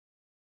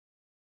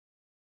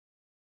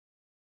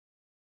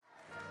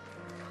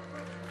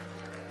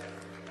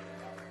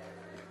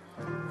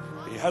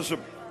has a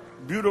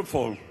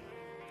beautiful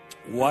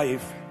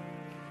wife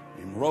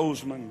named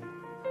Rosamond,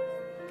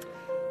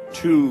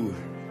 2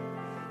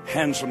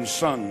 handsome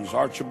sons,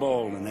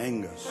 Archibald and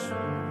Angus,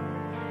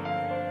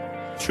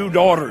 2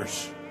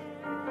 daughters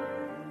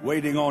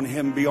waiting on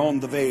him beyond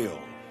the veil,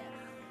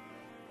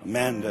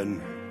 Amanda and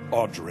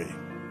Audrey.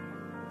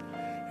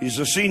 He's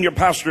the senior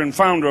pastor and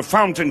founder of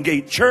Fountain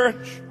Gate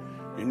Church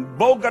in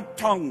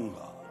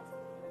Bogatonga,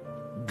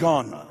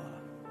 Ghana,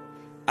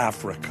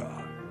 Africa.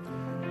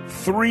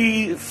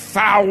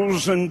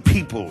 3,000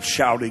 people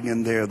shouting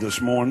in there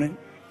this morning.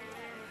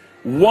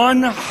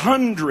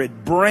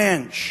 100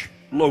 branch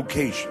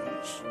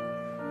locations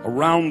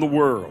around the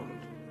world.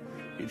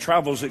 He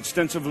travels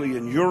extensively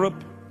in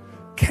Europe,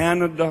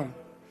 Canada,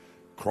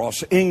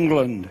 across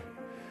England,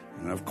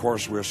 and of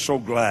course we're so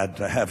glad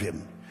to have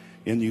him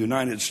in the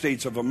United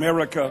States of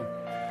America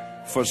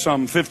for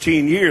some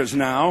 15 years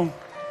now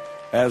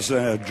as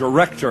a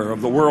director of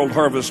the World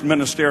Harvest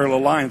Ministerial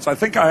Alliance. I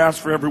think I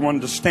asked for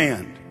everyone to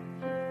stand.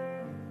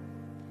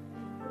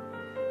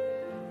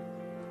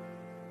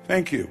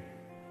 Thank you.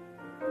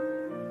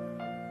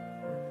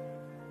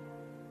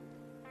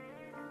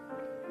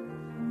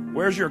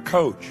 Where's your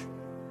coach?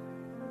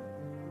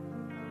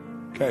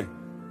 Okay.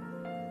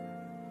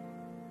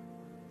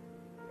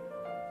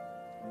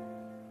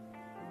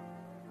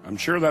 I'm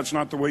sure that's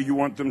not the way you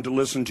want them to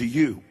listen to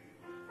you.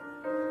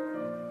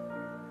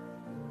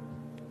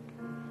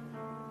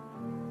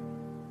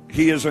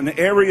 He is an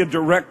area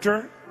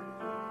director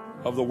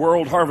of the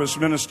World Harvest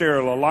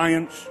Ministerial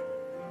Alliance.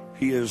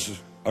 He is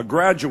a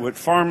graduate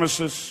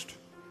pharmacist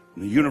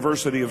in the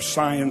University of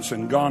Science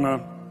in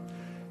Ghana.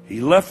 He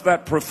left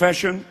that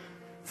profession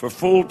for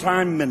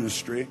full-time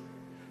ministry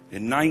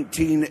in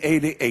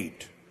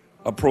 1988.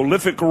 A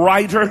prolific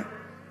writer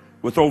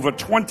with over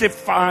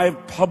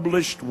 25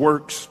 published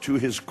works to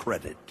his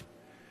credit.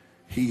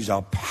 He's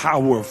a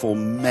powerful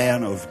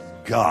man of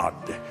God.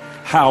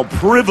 How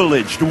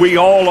privileged we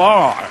all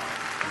are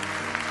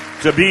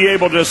to be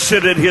able to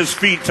sit at his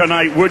feet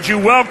tonight. Would you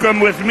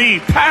welcome with me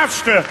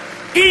Pastor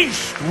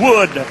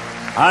Eastwood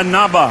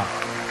Anaba.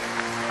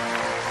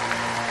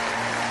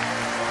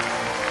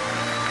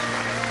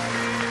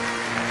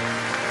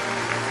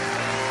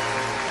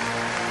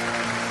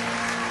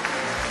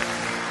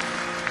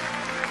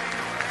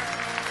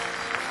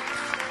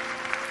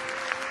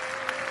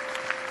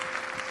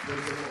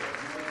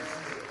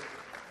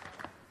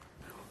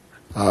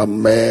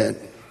 Amen.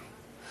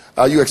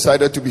 Are you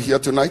excited to be here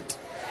tonight?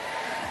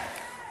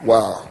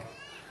 Wow.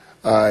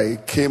 I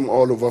came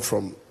all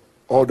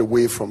the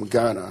way from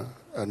Ghana,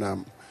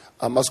 and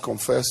I must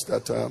confess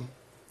that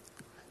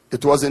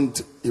it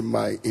wasn't in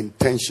my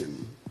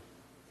intention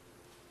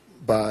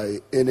by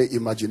any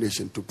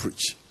imagination to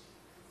preach.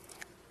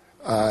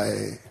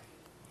 I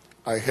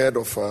heard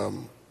of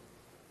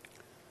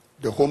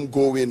the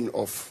homegoing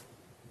of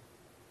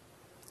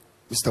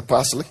Mr.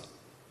 Parsley,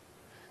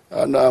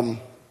 and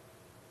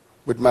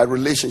with my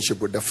relationship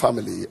with the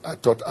family, I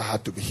thought I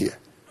had to be here.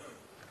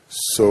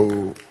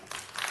 So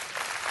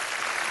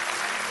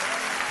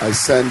I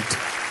sent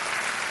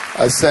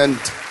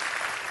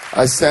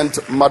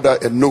mother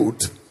a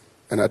note,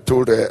 and I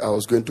told her I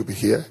was going to be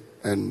here.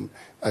 And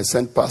I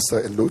sent pastor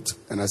a note,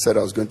 and I said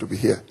I was going to be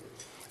here.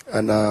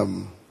 And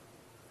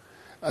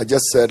I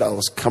just said I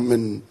was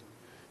coming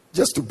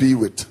just to be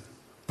with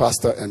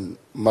pastor and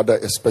mother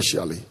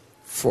especially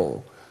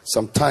for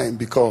some time,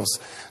 because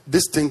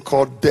this thing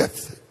called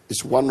death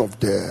is one of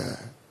the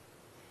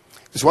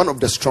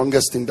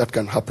strongest things that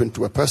can happen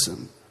to a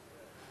person.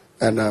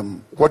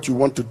 And what you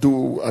want to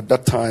do at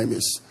that time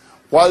is,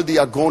 while they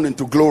are gone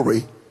into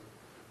glory,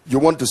 you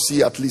want to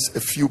see at least a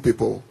few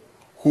people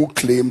who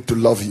claim to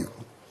love you.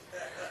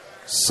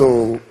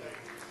 So,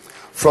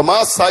 from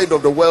our side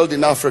of the world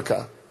in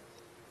Africa,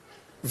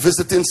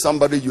 visiting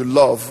somebody you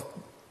love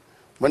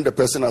when the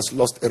person has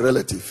lost a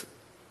relative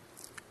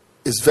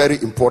is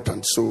very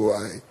important. So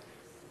I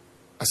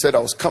said I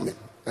was coming,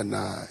 and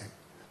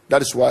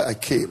that is why I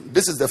came.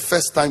 This is the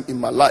first time in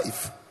my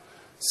life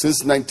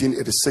since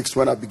 1986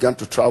 when I began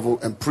to travel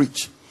and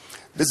preach.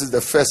 This is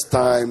the first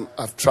time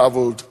I've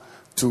traveled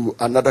to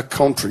another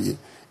country,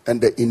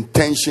 and the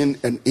intention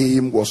and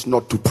aim was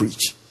not to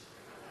preach.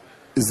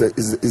 It's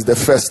the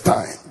first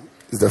time.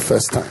 It's the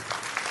first time.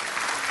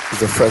 It's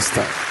the first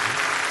time.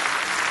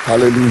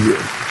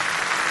 Hallelujah.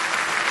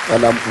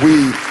 And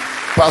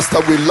Pastor,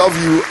 we love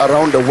you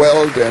around the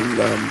world,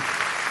 and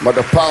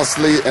Mother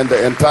Parsley and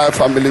the entire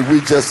family,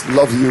 we just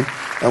love you,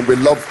 and we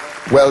love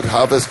World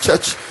Harvest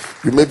Church.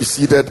 You may be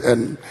seated,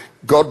 and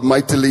God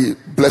mightily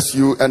bless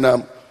you. And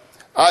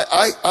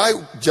I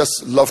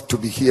just love to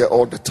be here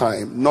all the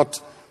time,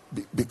 not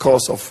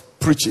because of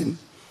preaching.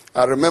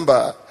 I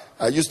remember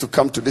I used to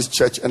come to this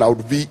church, and I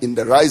would be in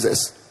the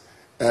risers,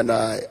 and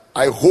I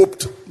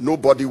hoped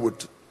nobody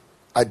would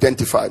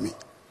identify me.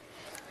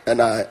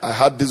 And I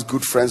had these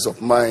good friends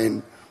of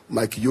mine,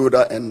 Mike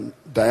Yoda and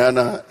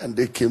Diana, and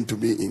they came to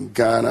me in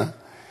Ghana,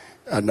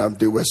 and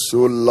they were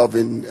so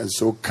loving and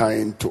so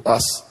kind to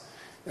us.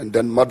 And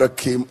then mother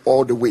came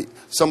all the way.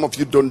 Some of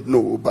you don't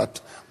know, but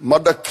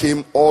mother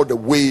came all the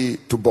way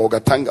to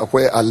Bogatanga,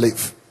 where I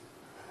live.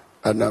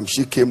 And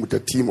she came with a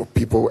team of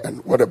people,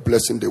 and what a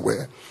blessing they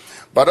were.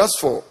 But as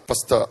for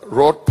Pastor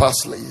Rod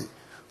Parsley,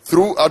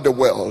 throughout the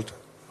world,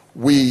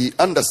 we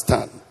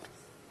understand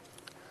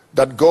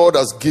that God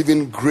has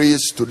given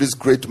grace to this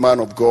great man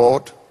of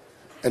God,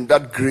 and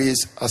that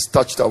grace has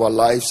touched our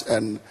lives.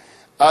 And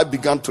I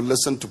began to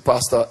listen to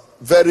Pastor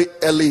very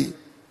early,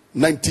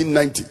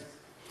 1990.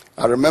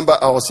 I remember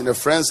I was in a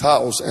friend's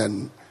house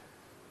and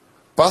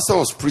Pastor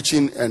was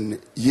preaching and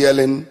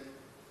yelling,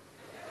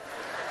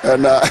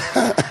 and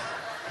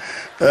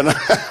and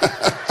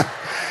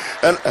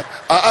I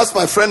asked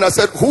my friend, I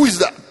said, "Who is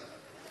that?"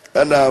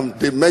 And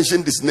they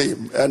mentioned his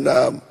name, and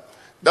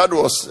that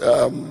was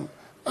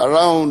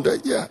around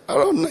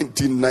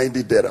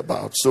 1990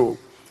 thereabout. So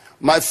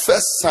my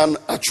first son,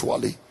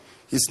 actually,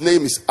 his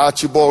name is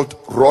Archibald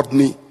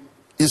Rodney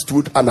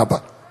Eastwood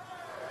Anaba.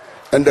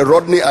 And the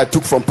Rodney I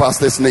took from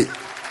Pastor's name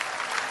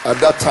at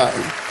that time.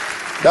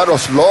 That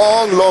was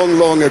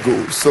long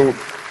ago. So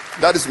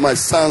that is my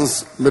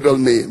son's middle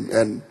name.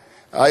 And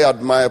I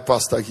admire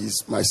Pastor.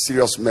 He's my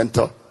serious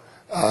mentor.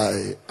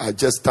 I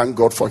just thank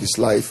God for his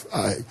life.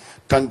 I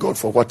thank God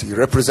for what he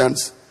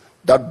represents.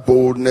 That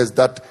boldness,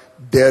 that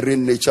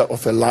daring nature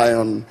of a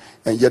lion,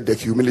 and yet the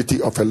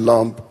humility of a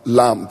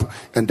lamb,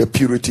 and the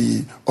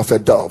purity of a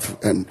dove.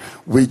 And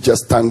we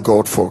just thank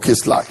God for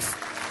his life.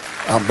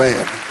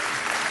 Amen.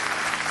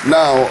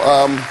 Now,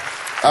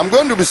 I'm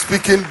going to be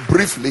speaking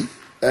briefly,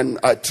 and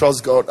I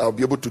trust God I'll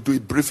be able to do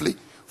it briefly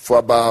for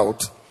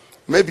about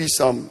maybe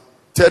some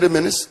 30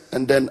 minutes,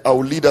 and then I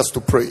will lead us to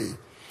pray.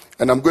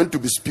 And I'm going to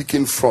be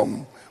speaking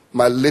from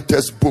my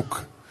latest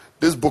book.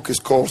 This book is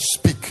called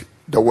Speak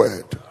the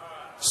Word.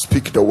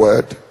 Speak the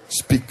Word.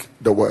 Speak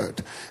the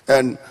Word.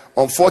 And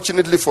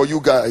unfortunately for you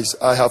guys,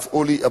 I have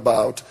only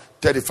about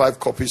 35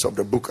 copies of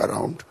the book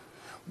around.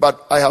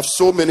 But I have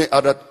so many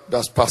other,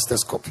 that's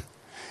pastor's copy.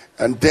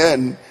 And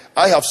then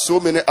I have so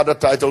many other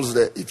titles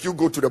there. If you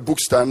go to the book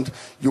stand,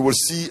 you will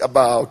see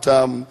about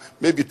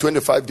maybe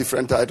 25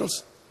 different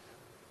titles.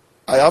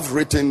 I have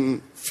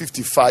written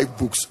 55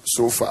 books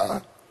so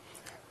far.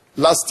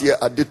 Last year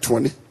I did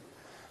 20.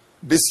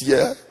 This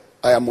year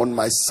I am on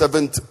my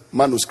 7th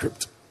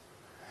manuscript.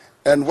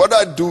 And what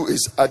I do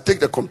is I take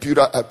the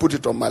computer, I put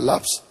it on my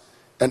laps,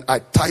 and I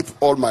type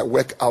all my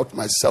work out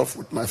myself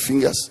with my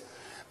fingers.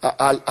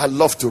 I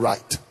love to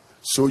write.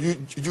 So you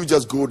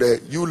just go there.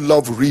 You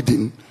love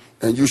reading,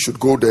 and you should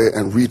go there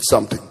and read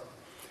something.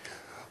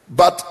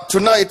 But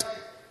tonight,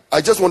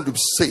 I just want to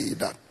say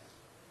that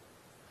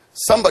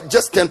somebody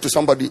just turn to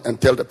somebody and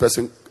tell the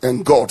person,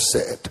 and God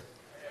said.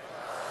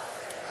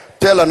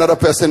 Tell another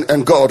person,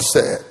 and God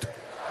said.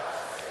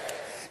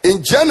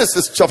 In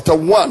Genesis chapter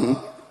 1,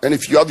 and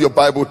if you have your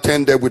Bible,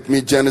 turn there with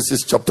me.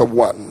 Genesis chapter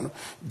 1.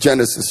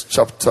 Genesis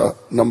chapter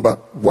number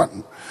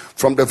 1.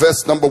 From the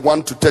verse number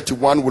 1 to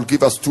 31 will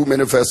give us too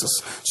many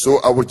verses. So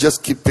I will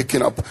just keep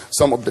picking up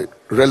some of the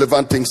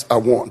relevant things I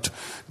want.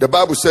 The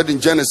Bible said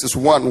in Genesis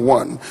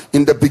 1:1,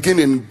 in the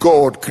beginning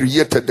God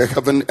created the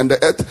heaven and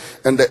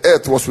the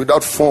earth was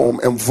without form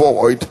and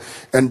void,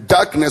 and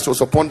darkness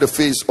was upon the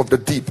face of the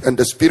deep, and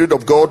the Spirit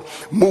of God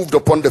moved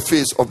upon the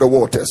face of the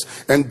waters.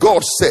 And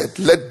God said,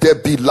 let there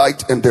be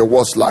light, and there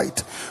was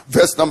light.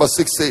 Verse number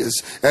 6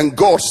 says, and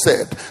God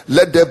said,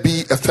 let there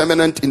be a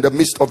firmament in the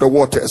midst of the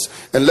waters,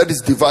 and let it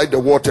divide the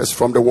waters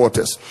from the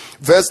waters.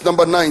 Verse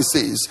number 9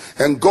 says,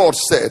 and God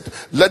said,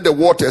 let the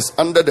waters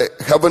under the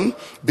heaven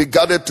be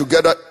gathered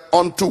together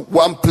unto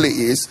one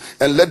place,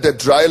 and let the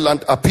dry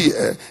land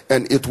appear,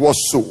 and it was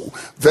so.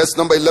 Verse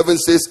number 11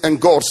 says, and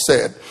God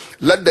said,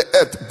 let the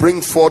earth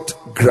bring forth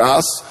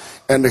grass,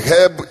 and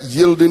herb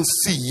yielding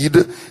seed,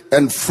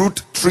 and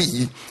fruit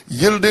tree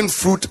yielding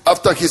fruit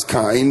after his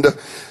kind,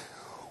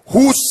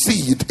 whose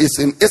seed is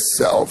in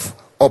itself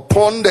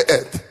upon the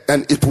earth,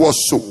 and it was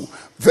so.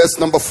 Verse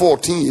number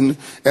 14,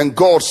 and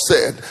God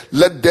said,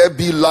 let there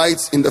be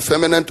lights in the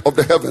firmament of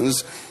the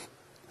heavens,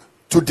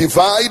 to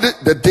divide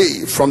the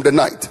day from the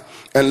night,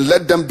 and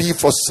let them be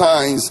for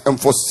signs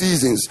and for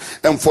seasons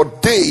and for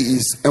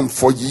days and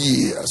for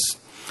years.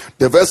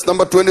 The verse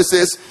number 20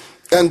 says,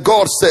 and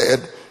God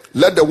said,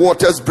 let the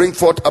waters bring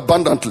forth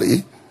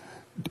abundantly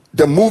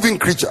the moving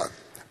creature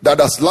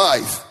that has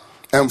life,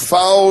 and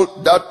fowl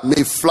that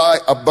may fly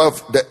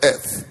above the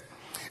earth,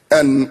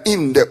 and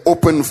in the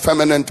open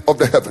firmament of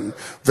the heaven.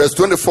 Verse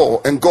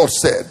 24, and God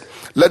said,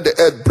 let the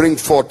earth bring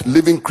forth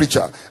living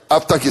creature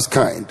after his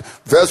kind.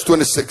 Verse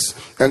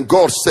 26, and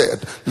God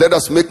said, let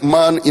us make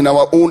man in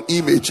our own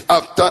image,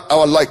 after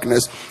our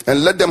likeness,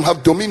 and let them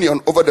have dominion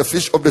over the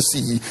fish of the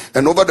sea,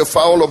 and over the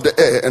fowl of the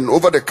air, and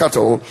over the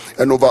cattle,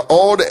 and over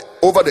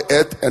the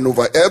earth, and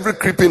over every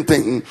creeping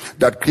thing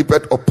that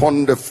creepeth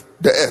upon the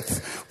the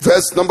earth.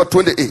 Verse number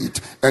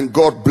 28, and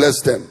God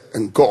blessed them,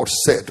 and God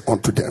said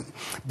unto them,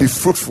 be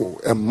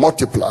fruitful and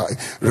multiply,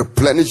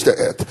 replenish the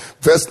earth.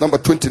 Verse number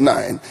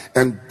 29,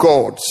 and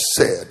God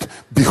said,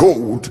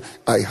 behold,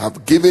 I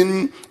have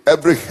given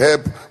every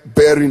herb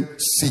bearing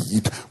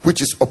seed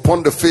which is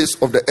upon the face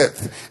of the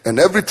earth, and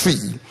every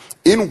tree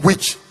in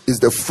which is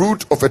the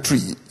fruit of a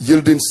tree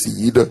yielding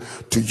seed,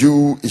 to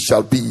you it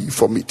shall be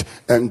for meat.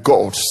 And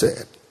God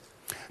said.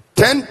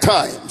 10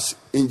 times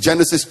in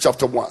Genesis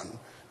chapter 1,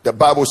 the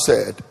Bible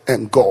said,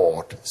 and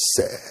God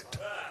said.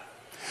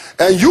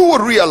 And you will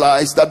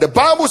realize that the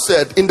Bible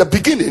said in the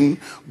beginning,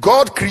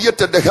 God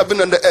created the heaven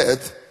and the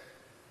earth,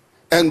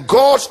 and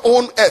God's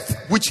own earth,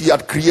 which he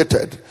had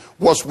created,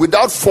 was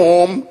without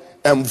form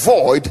and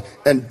void,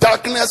 and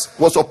darkness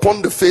was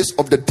upon the face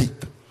of the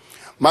deep.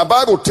 My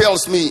Bible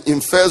tells me in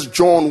 1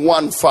 John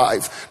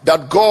 1:5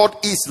 that God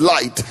is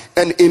light,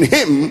 and in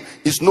him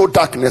is no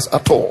darkness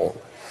at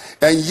all.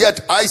 And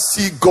yet I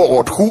see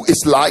God who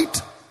is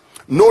light,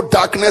 no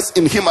darkness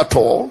in him at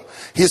all.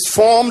 He's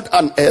formed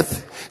an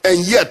earth,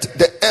 and yet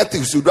the earth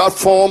is without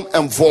form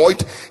and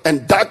void,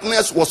 and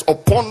darkness was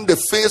upon the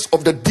face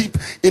of the deep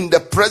in the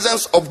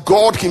presence of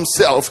God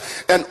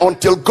himself. And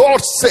until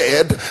God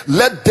said,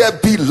 let there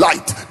be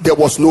light, there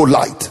was no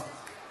light.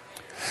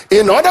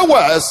 In other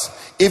words,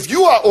 if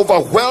you are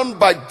overwhelmed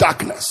by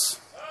darkness,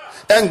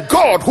 and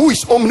God who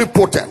is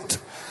omnipotent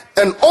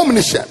and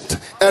omniscient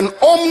and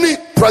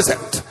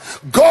omnipresent,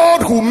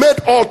 God who made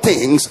all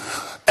things,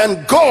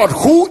 and God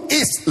who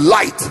is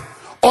light,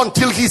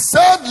 until he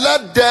said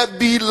let there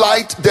be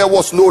light, there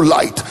was no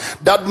light.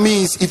 That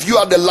means if you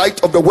are the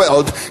light of the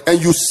world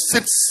and you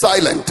sit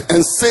silent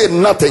and say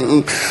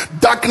nothing,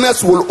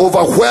 darkness will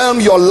overwhelm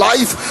your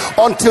life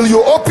until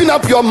you open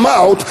up your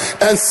mouth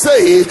and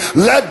say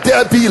let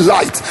there be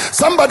light.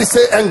 Somebody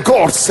say, and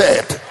God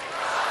said.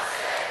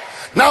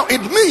 Now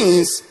it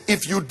means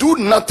if you do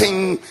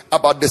nothing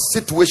about the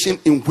situation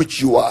in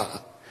which you are,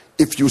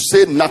 if you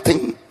say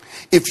nothing,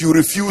 if you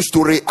refuse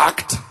to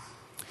react,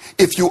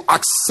 if you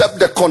accept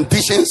the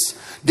conditions,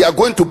 they are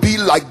going to be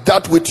like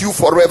that with you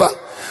forever.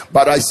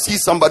 But I see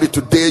somebody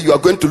today, you are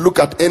going to look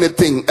at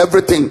anything,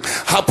 everything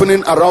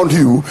happening around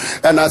you,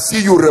 and I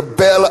see you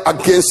rebel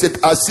against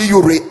it. I see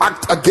you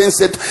react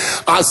against it.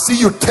 I see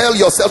you tell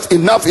yourself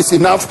enough is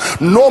enough.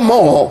 No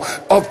more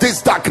of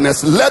this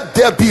darkness. Let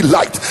there be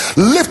light.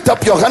 Lift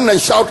up your hand and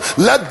shout,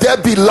 let there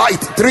be light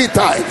 3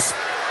 times.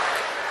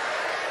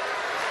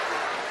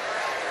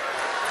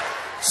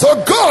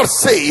 So God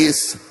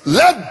says,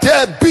 let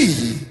there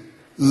be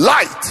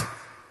light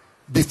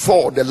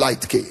before the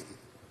light came.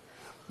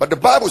 But the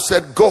Bible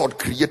said God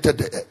created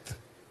the earth,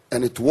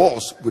 and it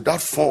was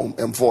without form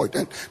and void.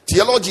 And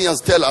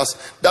theologians tell us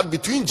that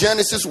between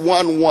Genesis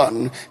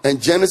 1:1 and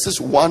Genesis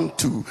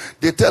 1:2,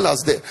 they tell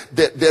us that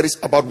there is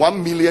about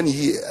 1 million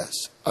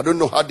years. I don't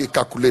know how they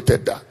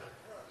calculated that.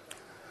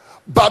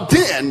 But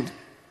then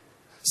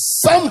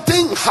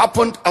something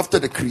happened after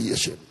the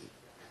creation,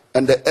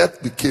 and the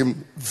earth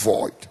became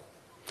void.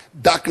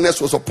 Darkness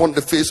was upon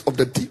the face of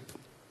the deep.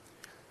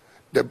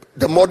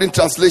 The modern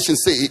translation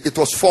say it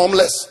was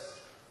formless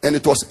and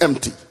it was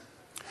empty.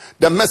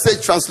 The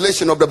Message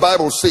translation of the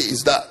Bible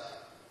says that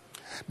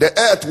the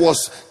earth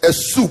was a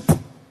soup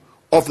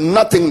of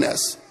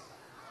nothingness,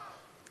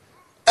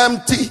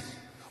 empty,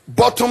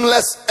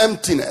 bottomless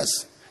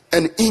emptiness,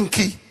 and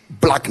inky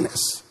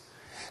blackness.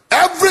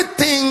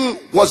 Everything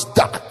was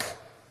dark.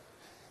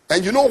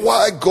 And you know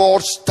why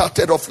God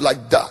started off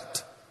like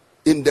that?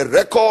 In the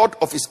record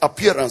of his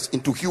appearance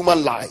into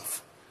human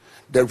life,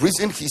 the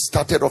reason he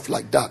started off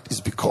like that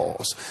is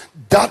because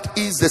that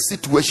is the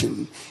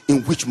situation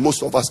in which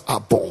most of us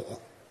are born.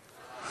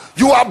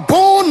 You are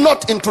born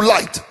not into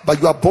light, but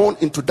you are born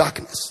into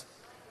darkness.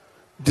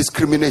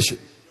 Discrimination,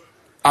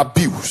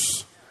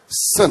 abuse,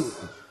 sin,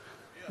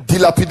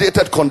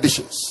 dilapidated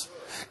conditions.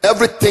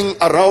 Everything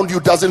around you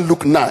doesn't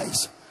look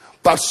nice.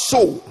 But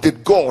so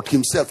did God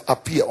himself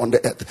appear on the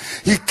earth.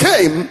 He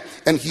came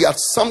and he had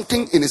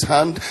something in his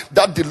hand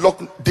that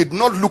did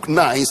not look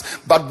nice,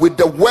 but with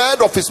the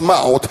word of his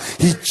mouth,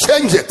 he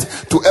changed it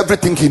to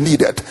everything he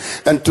needed.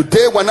 And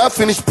today when I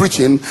finish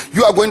preaching,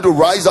 you are going to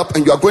rise up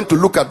and you are going to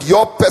look at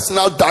your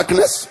personal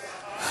darkness,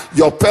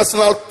 your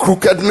personal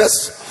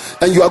crookedness,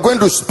 and you are going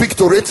to speak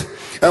to it.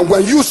 And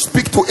when you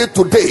speak to it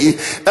today,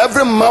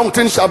 every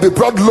mountain shall be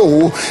brought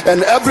low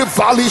and every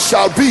valley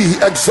shall be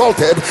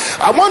exalted.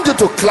 I want you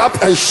to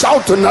clap and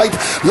shout tonight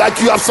like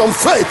you have some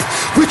faith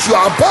which you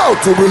are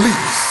about to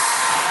release.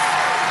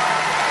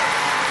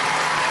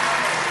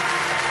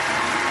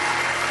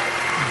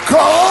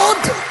 God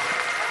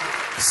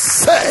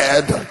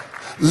said,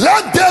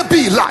 let there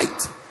be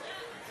light.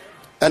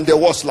 And there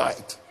was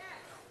light.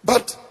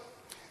 But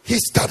he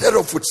started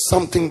off with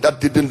something that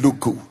didn't look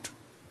good.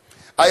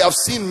 I have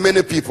seen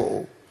many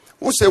people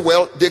who say,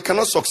 well, they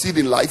cannot succeed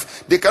in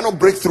life, they cannot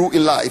break through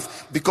in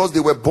life because they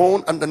were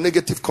born under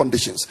negative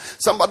conditions.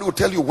 Somebody will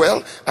tell you,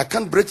 well, I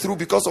can't break through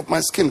because of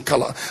my skin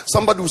color.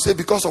 Somebody will say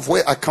because of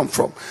where I come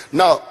from.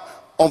 Now,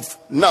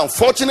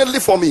 fortunately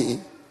for me,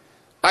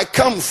 I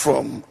come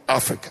from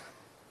Africa.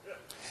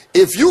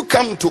 If you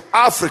come to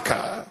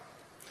Africa,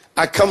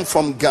 I come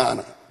from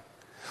Ghana.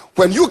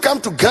 When you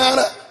come to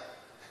Ghana,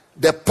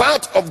 the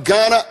part of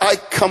Ghana I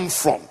come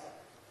from,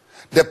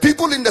 the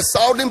people in the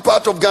southern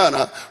part of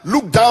Ghana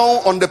look down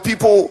on the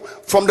people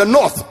from the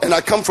north, and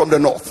I come from the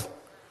north.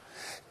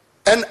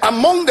 And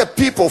among the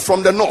people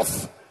from the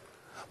north,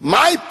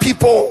 my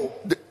people,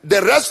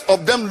 the rest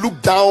of them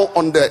look down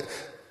on the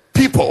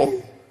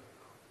people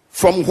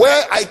from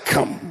where I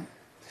come.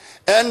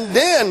 And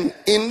then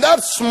in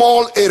that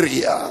small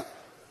area,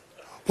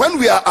 when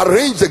we are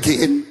arranged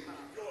again,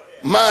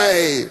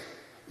 my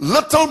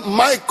little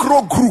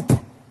micro group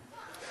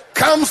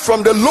comes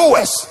from the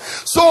lowest.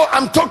 So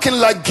I'm talking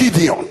like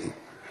Gideon.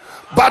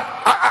 But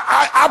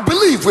I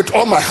believe with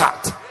all my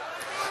heart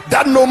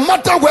that no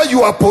matter where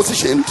you are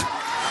positioned,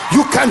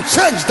 you can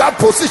change that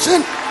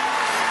position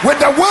with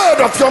the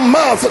word of your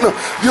mouth.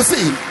 You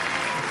see,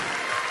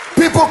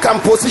 people can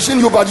position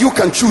you, but you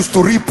can choose to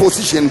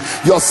reposition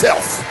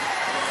yourself.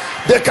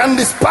 They can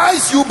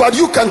despise you, but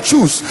you can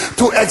choose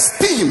to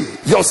esteem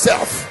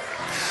yourself.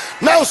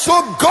 Now,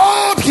 so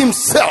God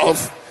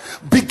himself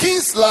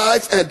begins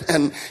life,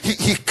 and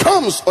he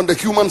comes on the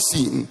human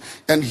scene,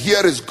 and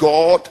here is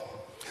God.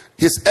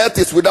 His earth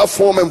is without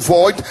form and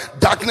void.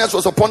 Darkness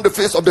was upon the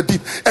face of the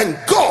deep, and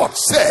God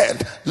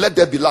said, let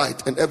there be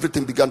light, and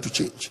everything began to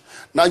change.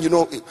 Now, you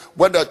know,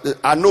 whether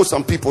I know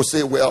some people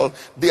say, well,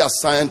 they are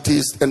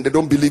scientists and they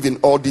don't believe in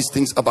all these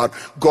things about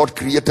God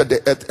created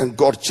the earth and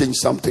God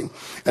changed something.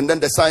 And then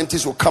the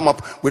scientists will come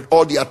up with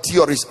all their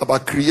theories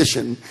about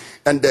creation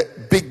and the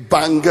Big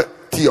Bang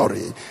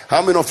theory.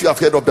 How many of you have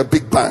heard of the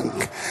Big Bang?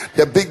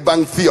 The Big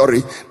Bang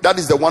theory, that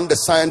is the one the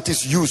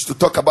scientists use to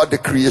talk about the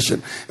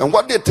creation. And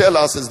what they tell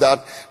us is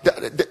that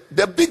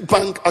the Big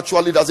Bang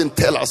actually doesn't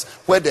tell us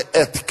where the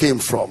earth came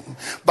from,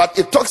 but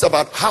it talks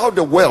about how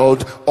the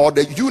world or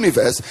the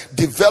universe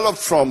developed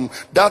from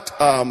that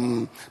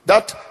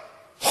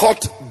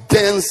hot,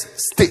 dense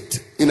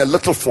state in a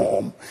little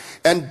form,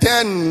 and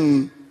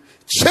then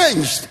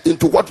changed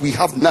into what we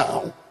have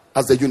now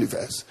as the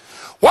universe.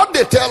 What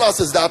they tell us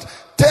is that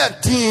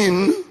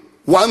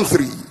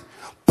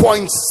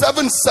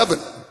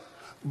 13.77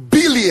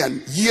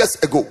 billion years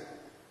ago,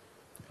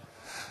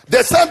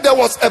 they said there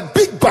was a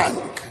Big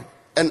Bang,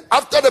 and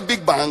after the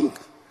Big Bang,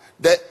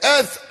 the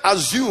earth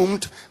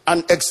assumed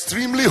an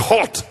extremely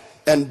hot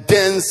and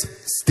dense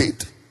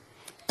state,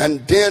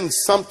 and then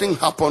something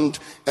happened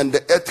and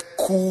the earth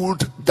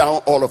cooled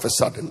down all of a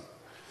sudden.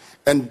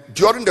 And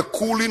during the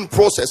cooling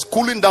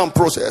down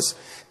process,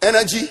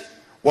 energy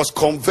was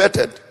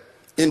converted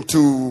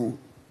into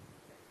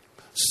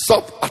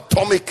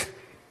subatomic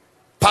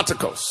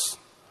particles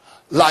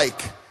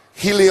like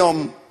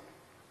helium,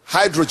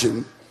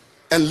 hydrogen,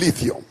 and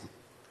lithium.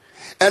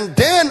 And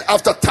then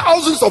after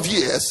thousands of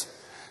years,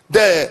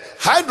 the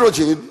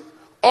hydrogen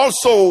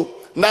also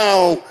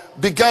now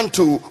began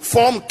to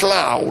form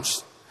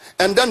clouds,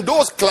 and then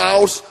those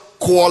clouds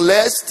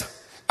coalesced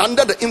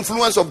under the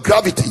influence of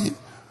gravity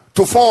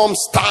to form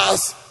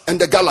stars and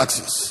the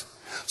galaxies.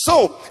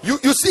 So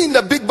you see in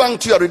the Big Bang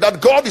theory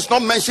that God is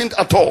not mentioned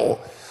at all,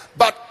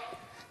 but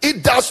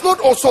it does not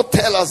also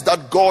tell us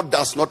that God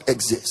does not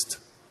exist.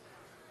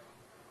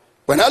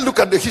 When I look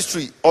at the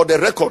history or the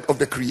record of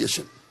the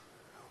creation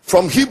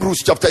from Hebrews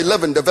chapter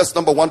 11, the verse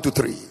number 1 to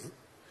 3,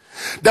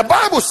 the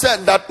Bible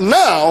said that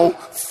now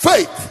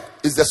faith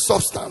is the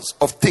substance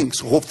of things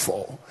hoped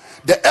for,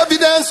 the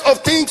evidence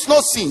of things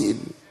not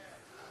seen.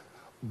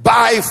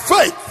 By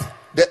faith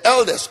the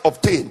elders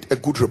obtained a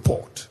good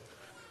report.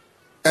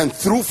 And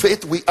through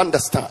faith we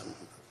understand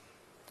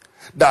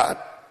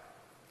that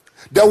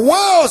the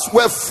worlds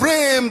were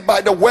framed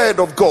by the word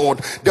of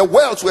God. The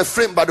worlds were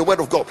framed by the word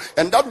of God.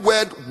 And that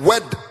word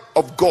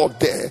of God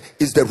there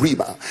is the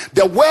Rhema.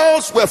 The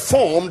worlds were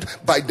formed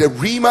by the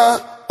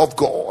Rhema of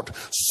God,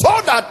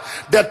 so that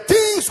the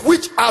things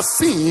which are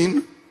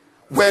seen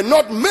were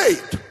not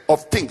made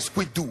of things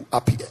which do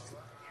appear.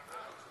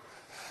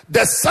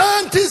 The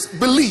scientists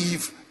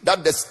believe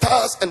that the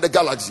stars and the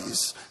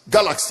galaxies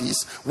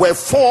were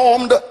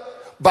formed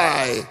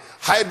by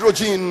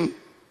hydrogen,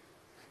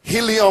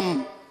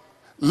 helium,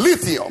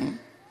 lithium.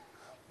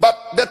 But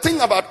the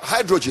thing about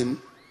hydrogen,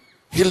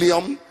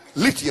 helium,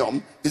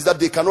 lithium is that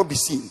they cannot be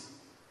seen.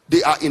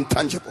 They are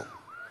intangible.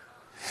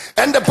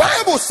 And the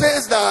Bible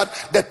says that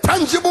the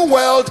tangible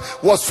world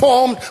was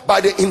formed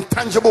by the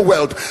intangible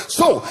world.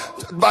 So,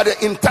 by the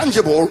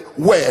intangible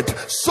word.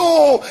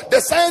 So, the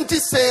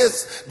scientist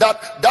says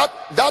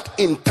that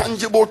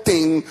intangible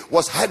thing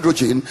was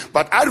hydrogen.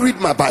 But I read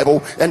my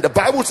Bible, and the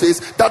Bible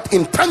says that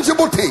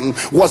intangible thing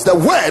was the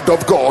word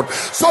of God.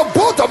 So,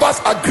 both of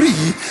us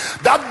agree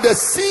that the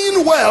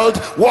seen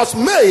world was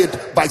made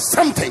by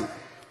something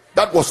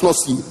that was not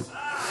seen.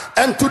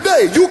 And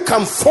today you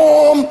can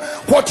form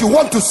what you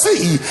want to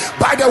see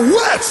by the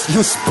words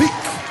you speak.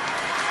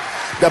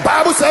 The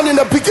Bible said in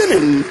the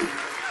beginning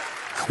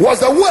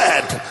was the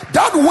word.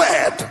 That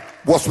word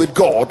was with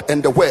God,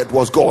 and the Word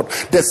was God.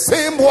 The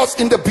same was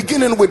in the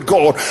beginning with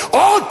God.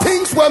 All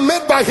things were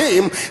made by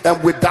him,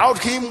 and without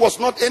him was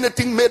not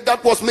anything made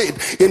that was made.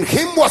 In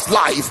him was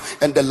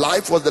life, and the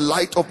life was the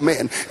light of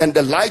men, and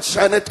the light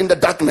shineth in the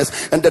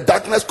darkness, and the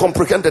darkness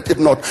comprehended it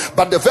not.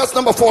 But the verse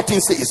number 14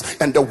 says,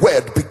 and the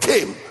Word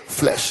became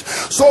flesh.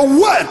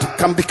 So Word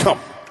can become.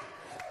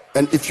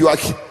 And if you are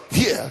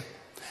here,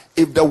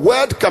 if the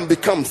Word can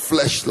become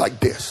flesh like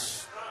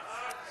this,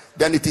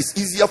 then it is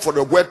easier for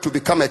the Word to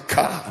become a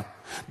car,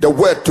 the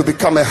Word to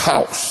become a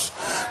house,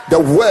 the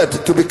Word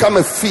to become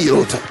a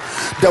field,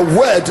 the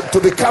Word to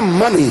become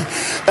money.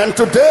 And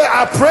today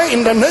I pray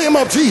in the name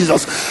of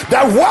Jesus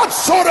that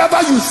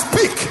whatsoever you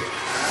speak,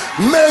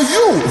 may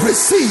you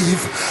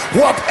receive.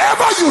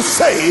 Whatever you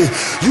say,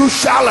 you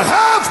shall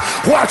have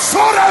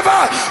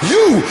whatsoever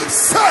you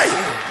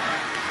say.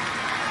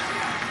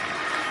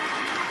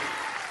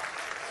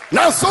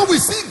 Now, so we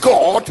see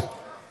God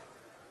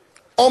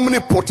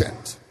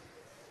omnipotent,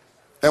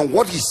 and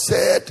what he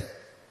said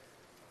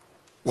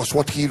was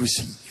what he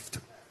received.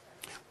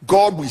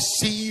 God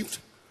received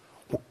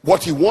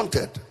what he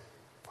wanted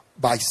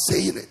by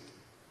saying it.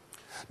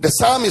 The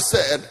psalmist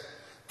said,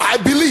 I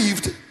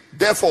believed,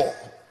 therefore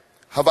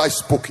have I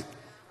spoken.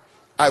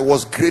 I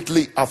was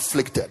greatly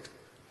afflicted.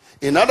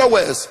 In other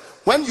words,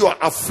 when you are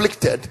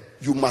afflicted,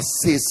 you must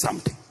say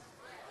something.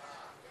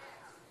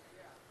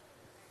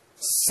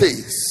 Say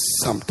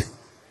something.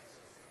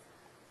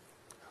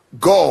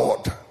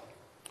 God,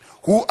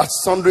 who at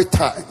sundry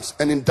times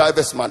and in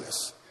diverse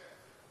manners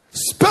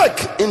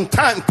spake in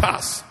time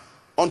past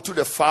unto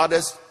the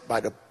fathers by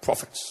the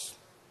prophets,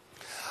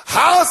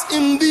 has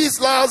in these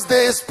last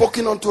days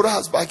spoken unto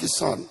us by his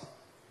Son,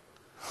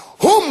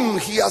 whom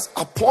he has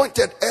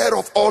appointed heir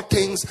of all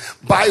things,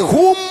 by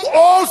whom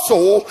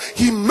also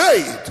he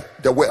made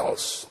the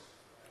worlds,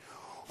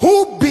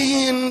 who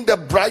being the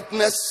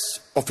brightness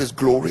of his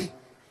glory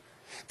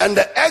and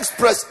the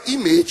express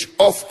image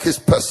of his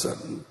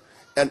person,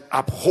 and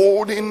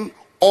upholding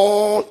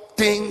all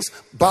things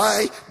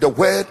by the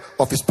word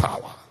of his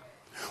power,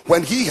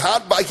 when he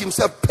had by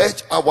himself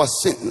purged our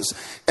sins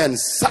and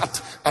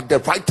sat at the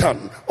right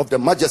hand of the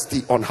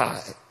majesty on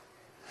high.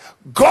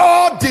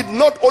 God did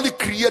not only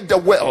create the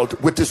world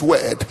with his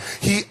word,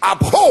 he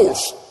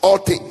upholds all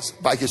things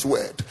by his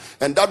word.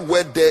 And that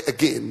word there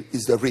again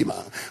is the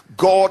Rhema.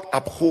 God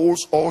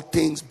upholds all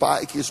things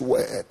by his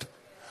word.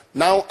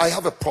 Now I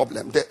have a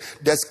problem.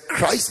 There's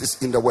crisis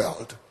in the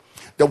world.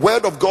 The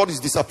word of God is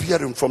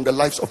disappearing from the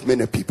lives of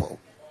many people.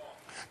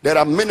 There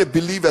are many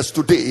believers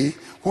today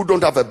who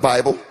don't have a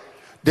Bible.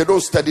 They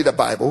don't study the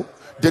Bible.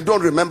 They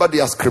don't remember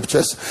their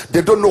scriptures.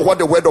 They don't know what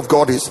the word of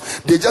God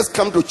is. They just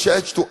come to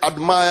church to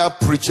admire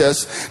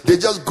preachers. They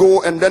just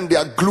go and then they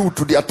are glued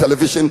to their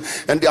television,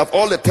 and they have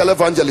all the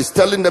televangelists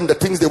telling them the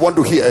things they want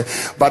to hear.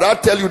 But I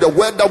tell you, the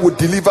word that will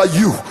deliver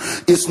you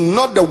is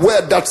not the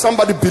word that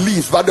somebody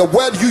believes, but the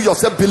word you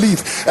yourself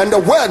believe and the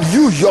word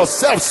you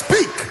yourself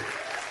speak.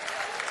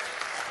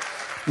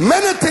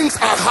 Many things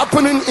are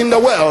happening in the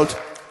world,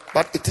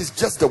 but it is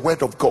just the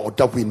word of God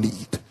that we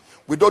need.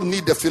 We don't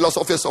need the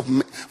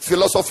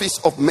philosophies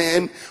of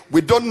men.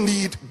 We don't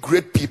need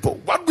great people.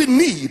 What we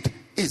need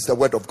is the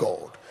word of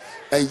God.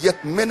 And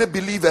yet many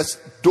believers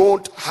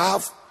don't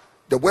have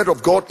the word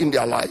of God in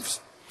their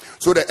lives.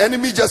 So the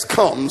enemy just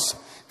comes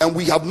and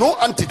we have no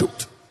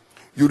antidote.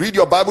 You read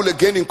your Bible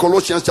again in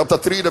Colossians chapter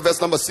 3, the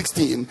verse number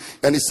 16,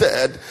 and he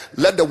said,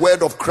 let the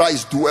word of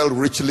Christ dwell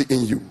richly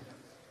in you,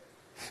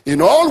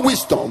 in all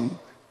wisdom,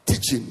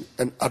 teaching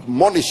and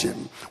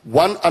admonishing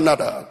one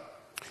another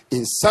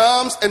in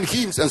psalms and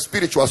hymns and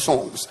spiritual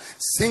songs,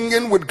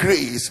 singing with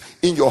grace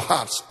in your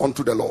hearts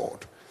unto the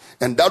Lord.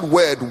 And that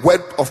word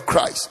of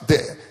Christ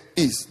there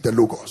is the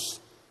Logos.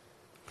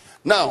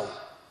 Now,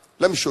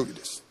 let me show you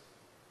this.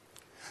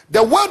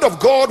 The word of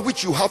God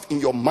which you have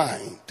in your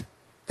mind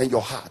and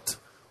your heart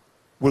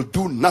will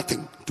do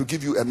nothing to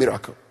give you a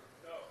miracle.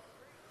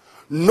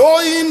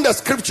 Knowing the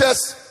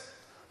scriptures,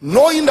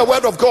 knowing the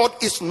word of God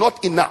is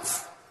not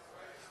enough.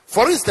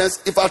 For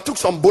instance, if I took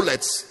some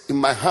bullets in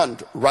my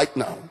hand right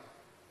now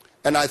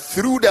and I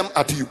threw them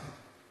at you,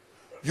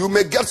 you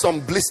may get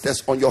some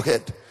blisters on your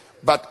head,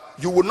 but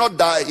you will not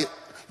die.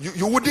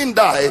 You wouldn't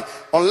die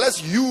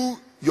unless you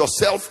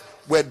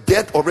yourself were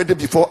dead already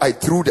before I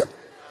threw them.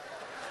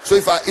 So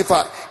if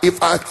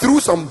I threw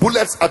some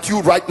bullets at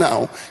you right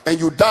now and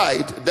you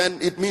died,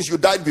 then it means you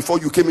died before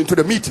you came into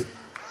the meeting.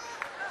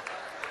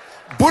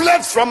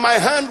 Bullets from my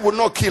hand will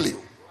not kill you.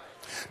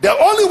 The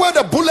only way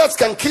the bullets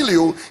can kill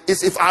you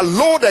is if I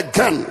load a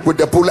gun with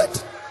the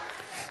bullet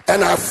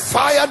and I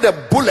fire the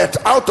bullet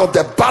out of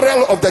the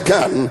barrel of the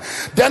gun.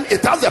 Then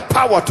it has the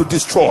power to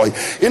destroy.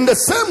 In the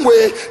same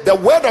way, the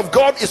word of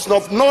God is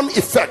of none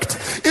effect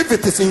if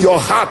it is in your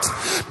heart.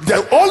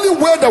 The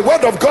only way the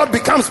word of God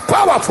becomes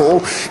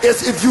powerful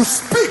is if you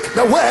speak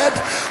the word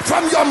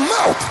from your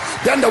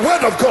mouth. Then the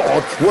word of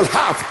God will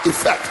have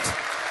effect.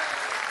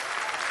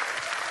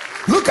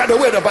 Look at the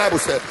way the Bible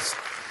says.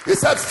 It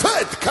said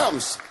faith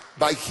comes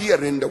by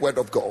hearing the word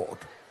of God.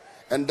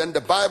 And then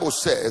the Bible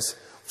says,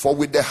 for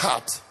with the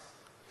heart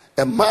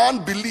a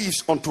man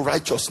believes unto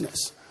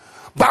righteousness,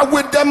 but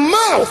with the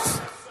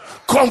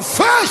mouth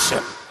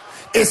confession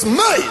is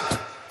made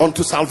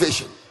unto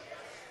salvation.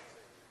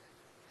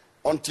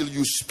 Until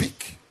you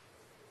speak,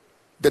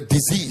 the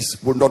disease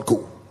will not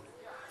go.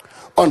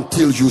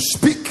 Until you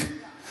speak,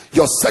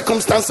 your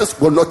circumstances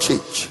will not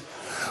change.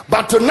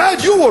 But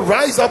tonight you will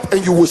rise up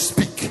and you will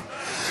speak,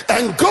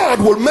 and God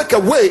will make a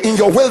way in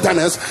your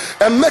wilderness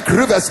and make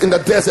rivers in the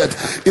desert.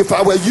 If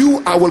I were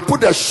you, I will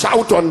put a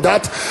shout on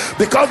that,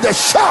 because the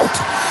shout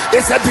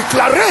is a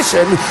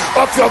declaration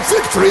of your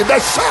victory. The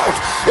shout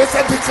is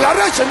a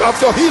declaration of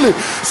your healing.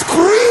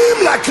 Scream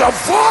like your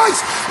voice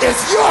is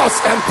yours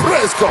and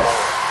praise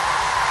God.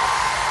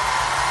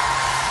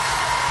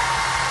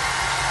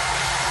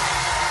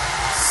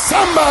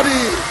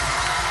 Somebody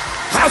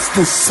has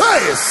to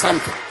say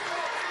something.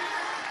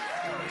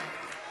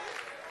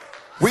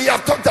 We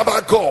have talked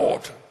about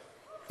God.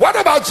 What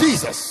about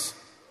Jesus?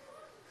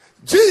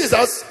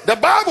 Jesus, the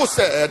Bible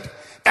said,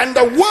 and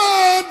the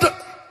word,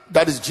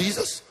 that is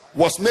Jesus,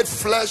 was made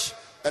flesh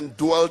and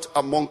dwelt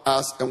among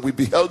us, and we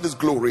beheld his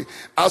glory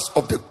as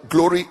of the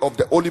glory of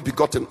the only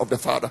begotten of the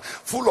Father,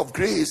 full of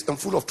grace and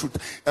full of truth.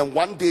 And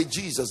one day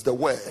Jesus, the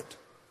word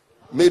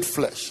made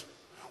flesh,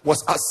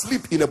 was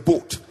asleep in a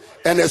boat,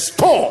 and a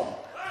storm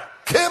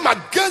came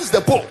against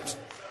the boat.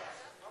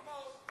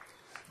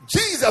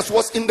 Jesus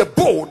was in the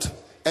boat,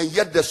 and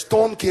yet the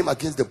storm came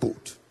against the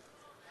boat.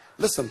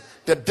 Listen,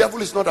 the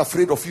devil is not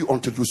afraid of you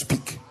until you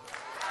speak.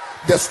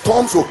 The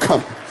storms will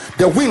come,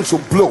 the winds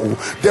will blow,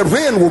 the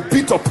rain will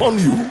beat upon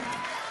you,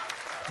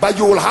 but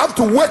you will have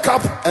to wake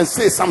up and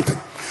say something.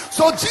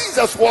 So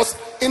Jesus was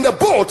in the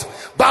boat,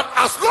 but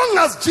as long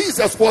as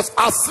Jesus was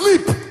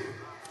asleep,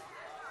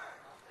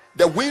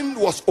 the wind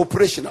was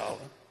operational.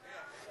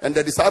 And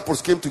the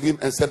disciples came to him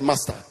and said,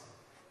 Master,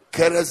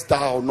 carest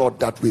thou not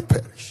that we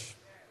perish?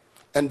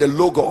 And the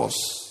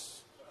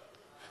Logos,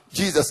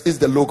 Jesus is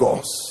the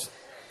Logos,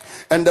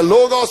 and the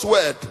Logos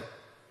word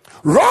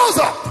rose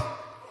up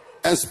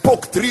and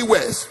spoke 3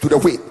 words to the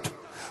wind: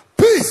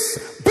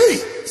 peace, be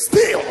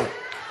still.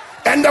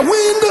 And the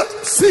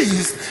wind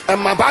ceased, and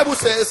my Bible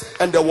says,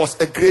 and there was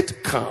a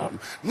great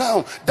calm.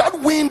 Now that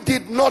wind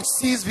did not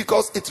cease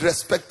because it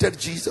respected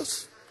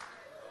Jesus.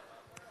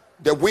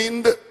 The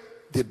wind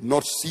did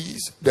not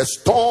cease, the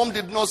storm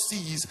did not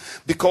cease,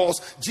 because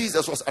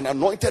Jesus was an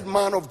anointed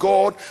man of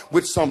God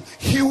with some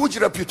huge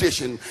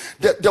reputation.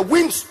 The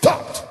wind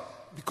stopped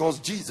because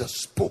Jesus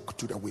spoke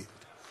to the wind.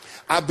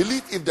 I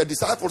believe if the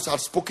disciples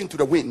had spoken to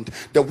the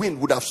wind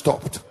would have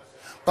stopped.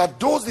 But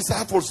those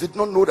disciples did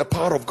not know the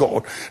power of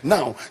God.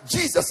 Now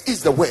Jesus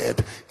is the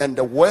word, and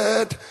the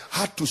word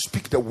had to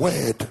speak the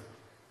word.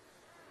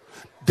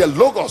 The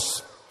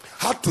Logos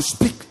had to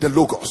speak the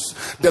Logos.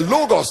 The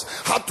Logos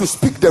had to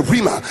speak the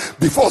Rhema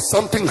before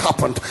something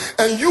happened.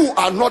 And you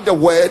are not the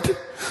word,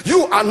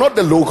 you are not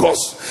the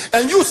Logos,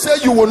 and you say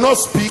you will not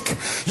speak.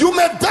 You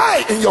may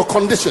die in your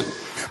condition.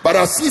 But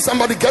I see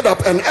somebody get up,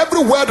 and every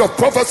word of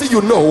prophecy,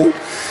 you know,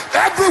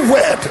 every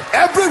word,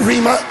 every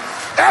Rhema,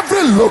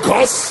 every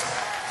Logos,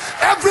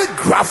 every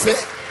graphic,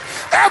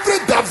 every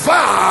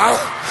davar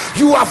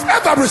you have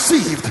ever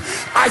received,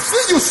 I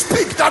see you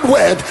speak that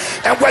word,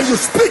 and when you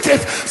speak it,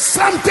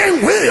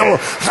 something will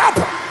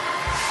happen.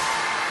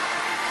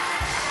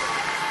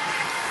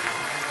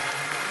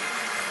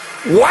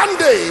 One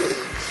day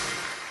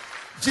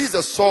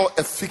Jesus saw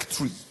a fig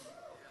tree,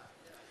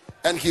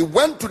 and he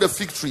went to the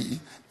fig tree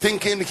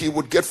thinking he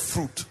would get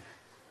fruit.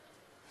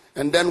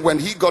 And then when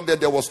he got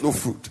there was no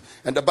fruit.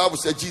 And the Bible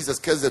said Jesus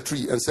cursed the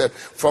tree and said,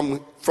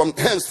 from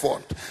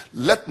henceforth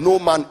let no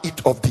man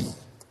eat of thee.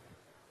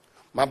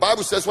 My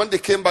Bible says when they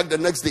came back the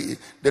next day,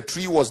 the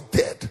tree was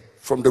dead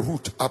from the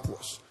root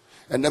upwards.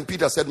 And then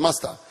Peter said,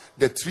 Master,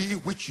 the tree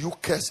which you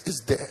cursed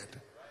is dead.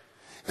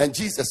 And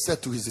Jesus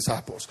said to his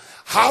disciples,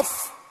 have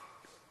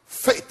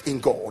faith in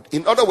God.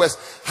 In other words,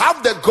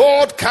 have the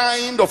God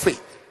kind of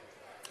faith.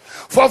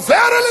 For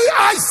verily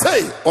I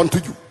say unto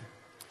you,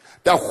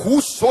 that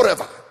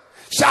whosoever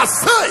shall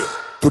say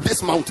to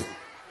this mountain,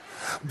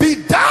 be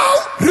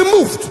thou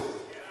removed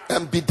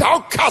and be thou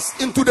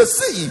cast into the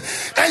sea,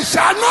 and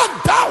shall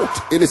not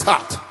doubt in his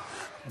heart,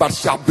 but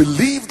shall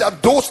believe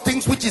that those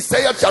things which he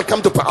saith shall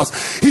come to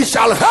pass, he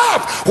shall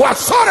have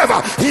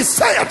whatsoever he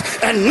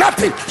saith, and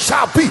nothing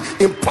shall be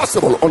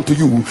impossible unto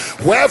you.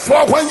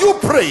 Wherefore when you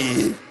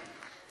pray,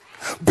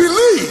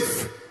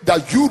 believe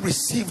that you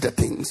receive the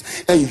things,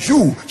 and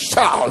you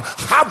shall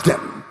have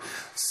them.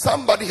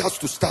 Somebody has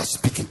to start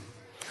speaking.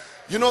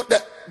 You know,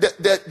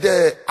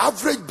 the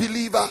average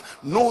believer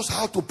knows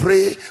how to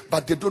pray,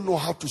 but they don't know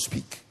how to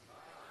speak.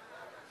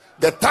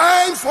 The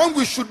times when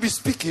we should be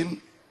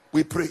speaking,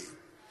 we pray.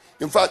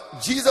 In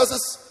fact,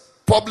 Jesus'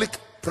 public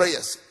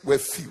prayers were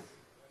few,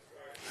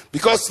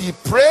 because he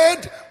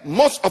prayed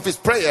most of his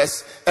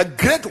prayers a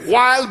great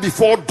while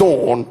before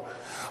dawn.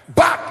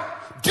 But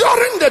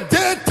during the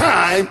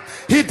daytime,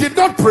 he did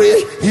not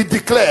pray, he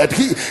declared.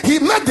 He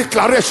made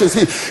declarations,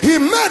 he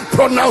made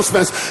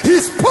pronouncements, he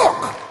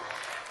spoke.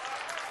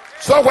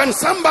 So when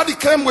somebody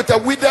came with a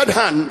withered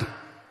hand,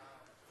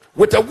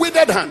 with a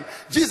withered hand.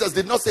 Jesus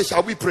did not say,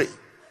 shall we pray?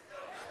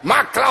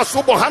 Libra,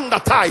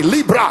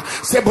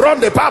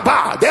 Sebronde,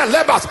 Baba, their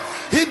labors.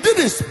 He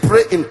didn't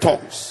pray in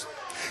tongues.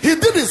 He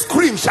didn't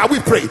scream, shall we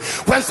pray?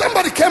 When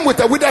somebody came with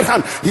a withered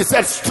hand, he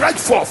said, stretch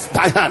forth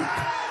thy hand.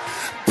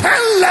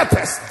 10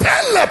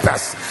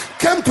 lepers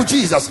came to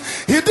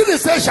Jesus. He didn't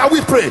say, shall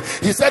we pray?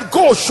 He said,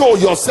 go show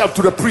yourself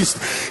to the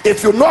priest.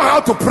 If you know how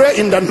to pray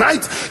in the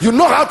night, you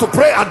know how to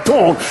pray at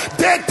dawn.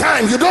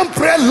 Daytime, you don't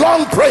pray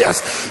long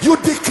prayers. You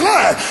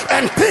declare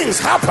and things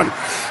happen.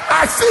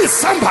 I see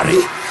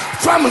somebody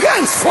from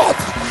henceforth,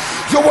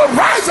 you will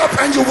rise up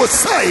and you will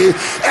say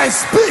and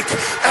speak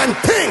and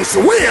things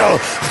will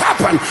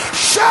happen.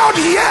 Shout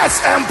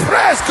yes and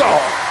praise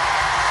God.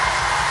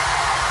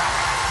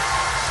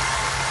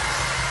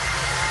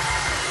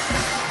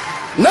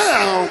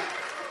 Now,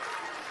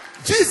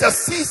 Jesus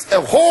sees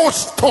a whole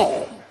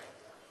storm.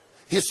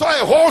 He saw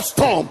a whole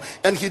storm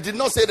and he did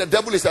not say the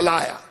devil is a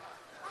liar.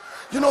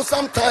 You know,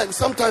 sometimes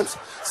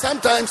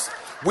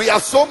we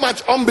have so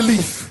much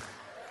unbelief.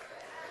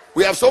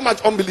 We have so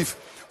much unbelief.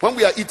 When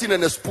we are eating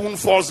and a spoon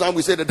falls down,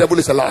 we say the devil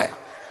is a liar.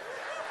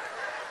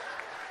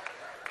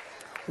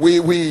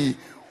 We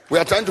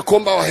are trying to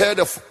comb our hair,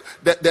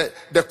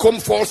 the comb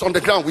falls on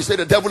the ground, we say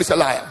the devil is a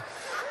liar.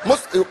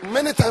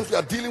 Many times we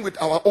are dealing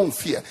with our own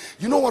fear.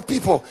 You know what,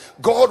 people?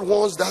 God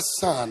wants that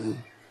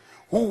son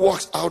who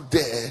walks out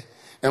there,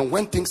 and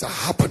when things are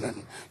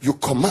happening, you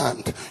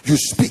command, you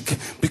speak,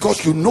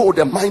 because you know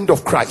the mind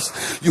of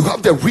Christ. You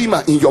have the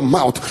rhema in your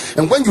mouth,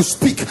 and when you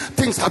speak,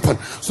 things happen.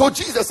 So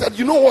Jesus said,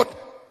 you know what,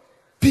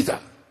 Peter,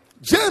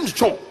 James,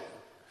 John,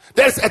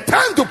 there's a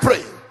time to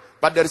pray,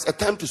 but there is a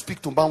time to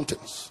speak to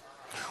mountains.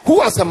 Who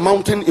has a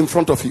mountain in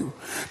front of you?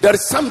 There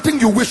is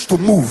something you wish to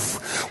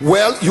move.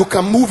 Well, you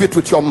can move it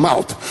with your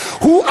mouth.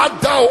 Who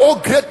art thou,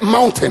 O great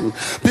mountain?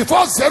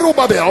 Before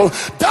Zerubbabel,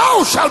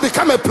 thou shalt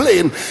become a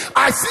plain.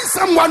 I see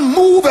someone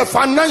move a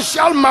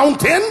financial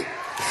mountain.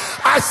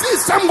 I see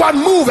someone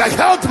move a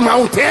health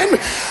mountain.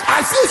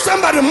 I see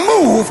somebody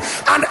move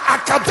an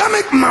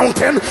academic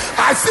mountain.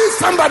 I see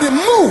somebody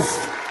move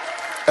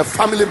a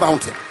family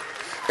mountain.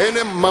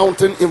 Any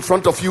mountain in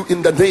front of you,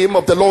 in the name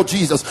of the Lord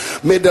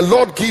Jesus, may the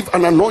Lord give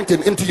an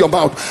anointing into your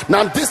mouth.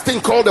 Now this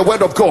thing called the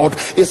word of God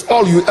is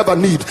all you ever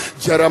need.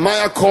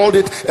 Jeremiah called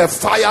it a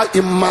fire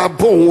in my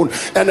bone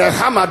and a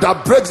hammer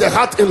that breaks the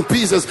heart in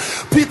pieces.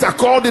 Peter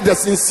called it the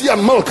sincere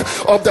milk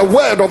of the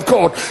word of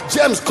God.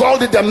 James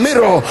called it the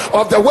mirror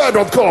of the word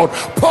of God.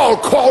 Paul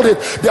called it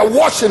the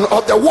washing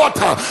of the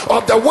water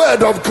of the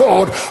word of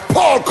God.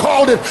 Paul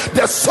called it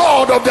the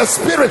sword of the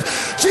spirit.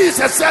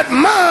 Jesus said,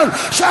 man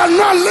shall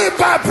not live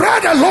by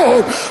bread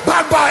alone,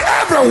 but by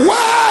every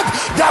word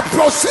that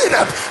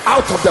proceeded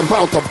out of the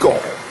mouth of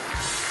God.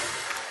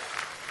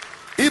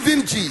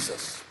 Even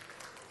Jesus,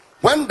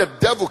 when the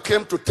devil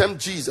came to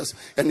tempt Jesus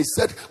and he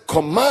said,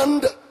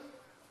 command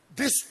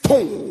this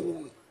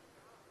stone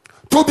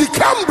to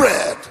become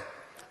bread,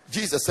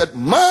 Jesus said,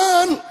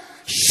 man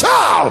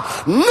shall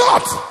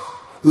not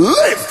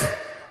live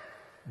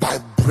by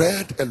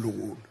bread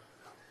alone,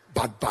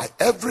 but by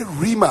every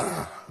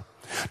rhema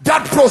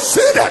that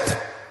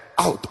proceeded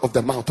out of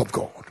the mouth of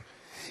God.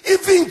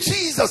 Even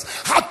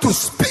Jesus had to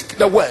speak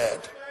the word.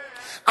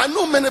 I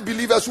know many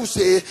believers who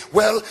say,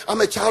 well,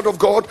 I'm a child of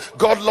God,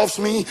 God loves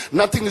me,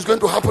 nothing is going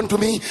to happen to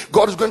me,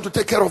 God is going to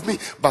take care of me.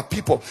 But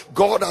people,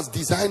 God has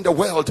designed the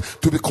world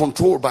to be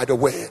controlled by the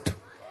word.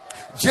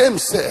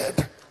 James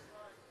said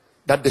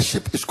that the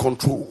ship is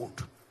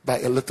controlled by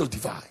a little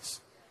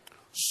device.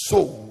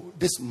 So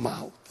this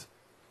mouth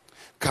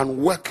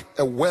can work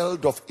a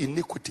world of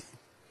iniquity.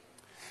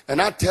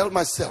 And I tell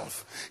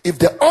myself, if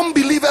the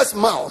unbeliever's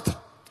mouth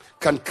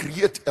can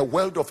create a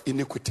world of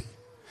iniquity,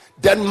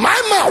 then my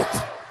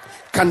mouth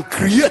can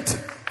create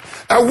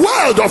a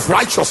world of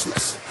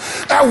righteousness,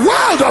 a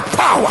world of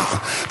power,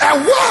 a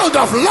world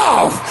of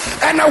love,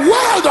 and a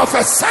world of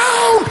a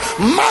sound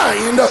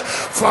mind.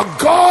 For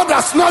God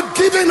has not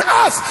given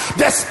us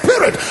the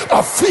spirit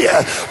of fear,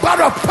 but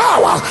of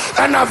power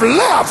and of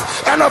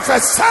love and of a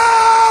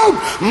sound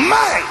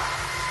mind.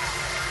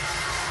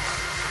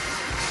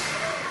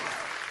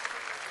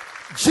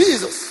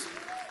 Jesus,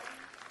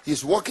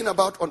 he's walking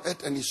about on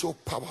earth and he's so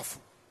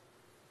powerful.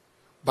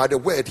 By the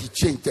word, he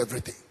changed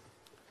everything.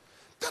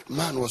 That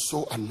man was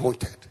so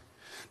anointed.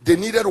 They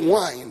needed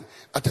wine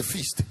at a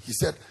feast. He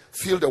said,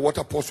 fill the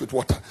water pots with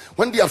water.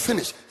 When they are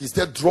finished, he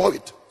said, draw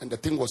it. And the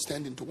thing was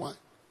turned into wine.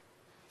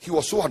 He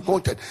was so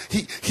anointed.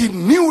 He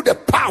knew the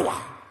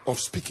power of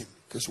speaking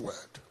his word.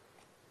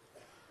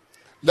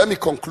 Let me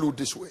conclude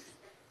this way.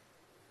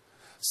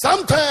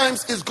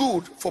 Sometimes it's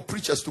good for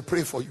preachers to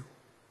pray for you.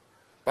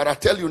 But I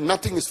tell you,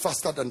 nothing is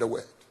faster than the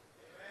word.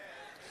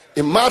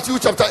 In Matthew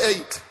chapter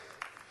 8,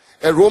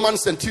 a Roman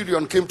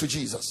centurion came to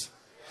Jesus.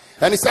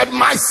 And he said,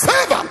 my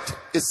servant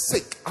is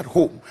sick at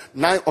home,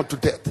 nigh unto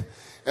death.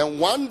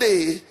 And one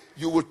day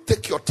you will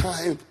take your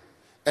time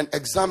and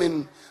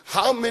examine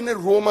how many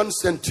Roman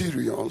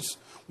centurions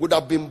would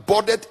have been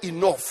bothered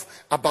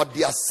enough about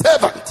their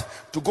servant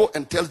to go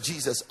and tell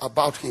Jesus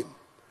about him.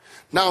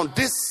 Now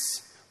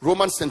this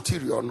Roman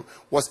centurion,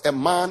 was a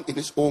man in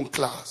his own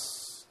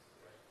class.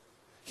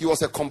 He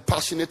was a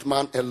compassionate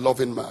man, a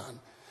loving man.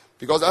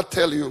 Because I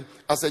tell you,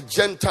 as a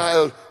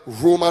Gentile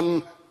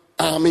Roman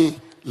army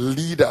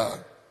leader,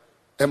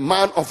 a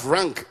man of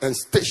rank and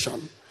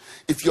station,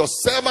 if your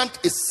servant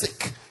is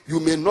sick, you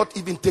may not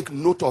even take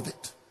note of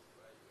it.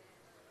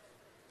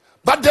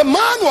 But the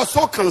man was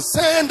so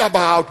concerned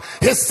about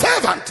his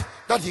servant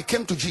that he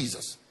came to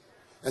Jesus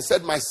and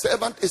said, my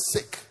servant is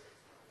sick.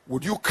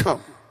 Would you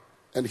come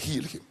and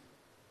heal him?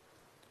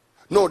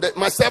 No,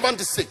 my servant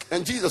is sick.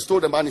 And Jesus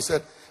told the man, he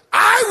said,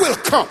 I will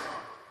come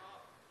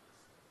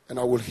and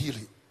I will heal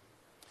him.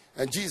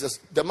 And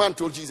the man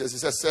told Jesus, he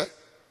said, sir,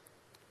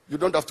 you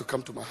don't have to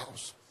come to my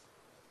house,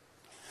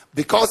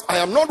 because I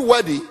am not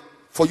worthy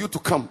for you to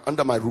come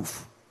under my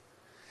roof.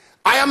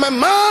 I am a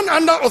man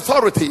under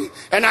authority,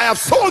 and I have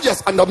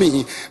soldiers under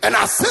me. And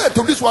I said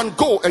to this one,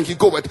 go, and he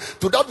goeth.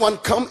 To that one,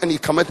 come, and he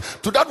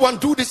cometh. To that one,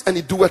 do this, and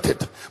he doeth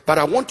it. But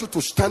I want you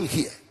to stand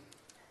here.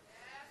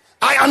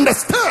 I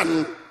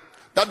understand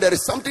that there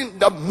is something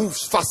that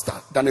moves faster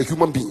than a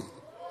human being.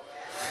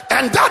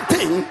 And that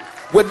thing,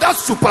 with that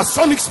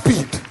supersonic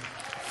speed,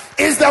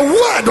 is the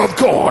word of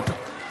God.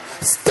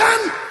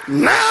 Stand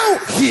now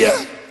here.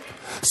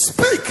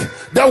 Speak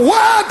the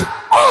word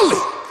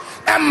only,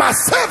 and my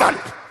servant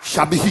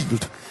shall be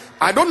healed.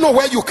 I don't know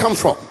where you come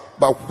from,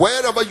 but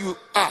wherever you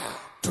are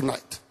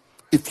tonight,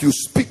 if you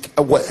speak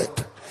a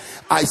word,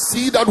 I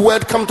see that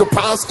word come to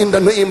pass in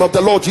the name of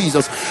the Lord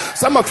Jesus.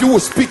 Some of you will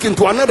speak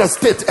into another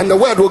state and the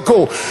word will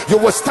go. You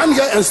will stand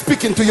here and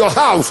speak into your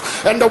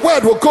house and the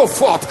word will go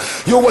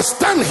forth. You will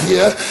stand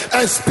here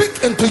and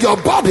speak into your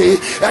body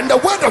and the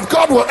word of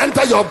God will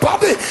enter your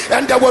body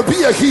and there will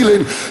be a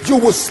healing. You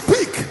will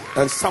speak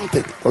and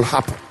something will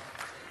happen.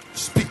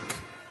 Speak.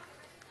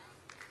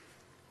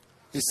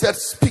 He said,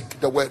 speak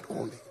the word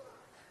only.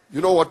 You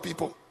know what,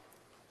 people?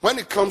 When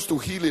it comes to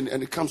healing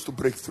and it comes to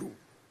breakthrough,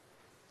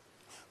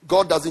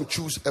 God doesn't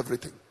choose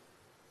everything.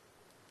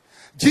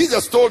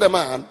 Jesus told the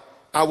man,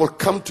 I will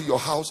come to your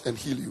house and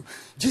heal you.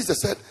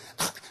 Jesus said,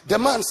 the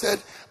man said,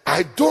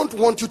 I don't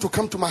want you to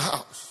come to my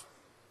house.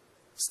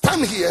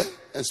 Stand here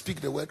and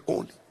speak the word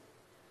only.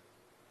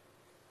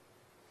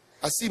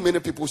 I see many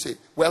people say,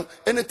 well,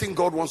 anything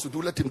God wants to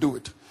do, let him do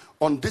it.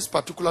 On this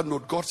particular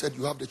note, God said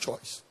you have the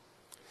choice.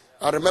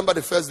 I remember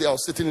the first day I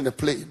was sitting in a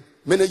plane,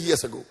 many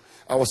years ago.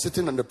 I was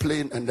sitting on the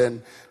plane and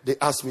then they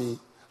asked me,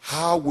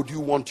 how would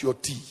you want your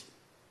tea?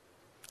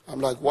 I'm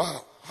like,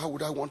 wow, how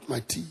would I want my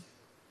tea?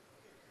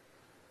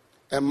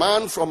 A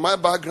man from my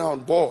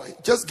background, boy,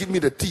 just give me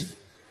the tea.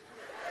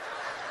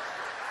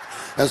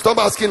 And stop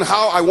asking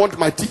how I want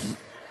my tea.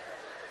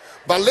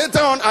 But later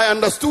on, I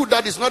understood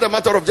that it's not a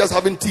matter of just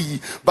having tea,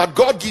 but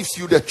God gives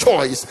you the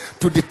choice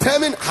to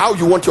determine how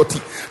you want your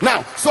tea.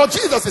 Now, so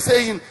Jesus is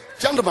saying,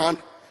 gentlemen,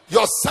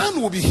 your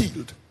son will be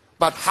healed,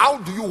 but how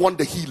do you want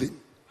the healing?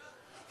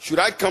 Should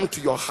I come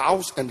to your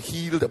house and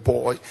heal the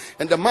boy?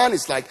 And the man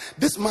is like,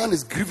 this man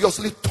is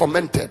grievously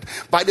tormented.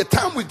 By the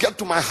time we get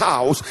to my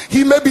house,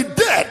 he may be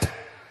dead.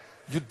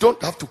 You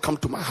don't have to come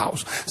to my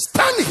house.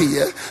 Stand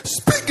here,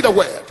 speak the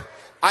word.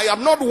 I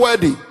am not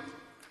worthy.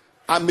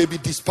 I may be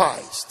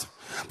despised.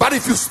 But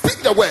if you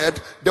speak the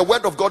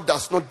word of God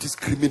does not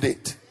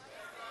discriminate.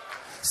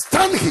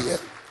 Stand here,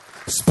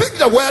 speak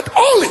the word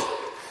only,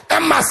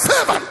 and my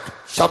servant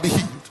shall be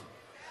healed.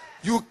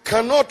 You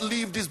cannot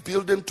leave this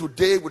building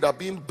today without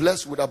being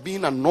blessed, without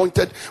being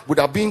anointed,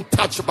 without being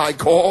touched by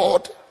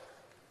God.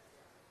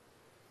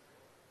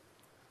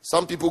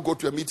 Some people go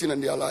to a meeting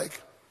and they are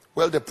like,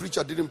 well, the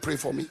preacher didn't pray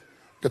for me.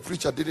 The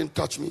preacher didn't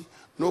touch me.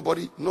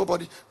 Nobody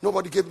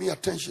gave me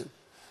attention.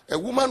 A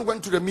woman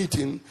went to the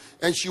meeting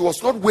and she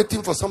was not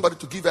waiting for somebody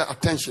to give her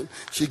attention.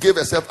 She gave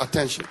herself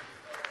attention.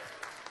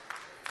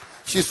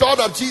 She saw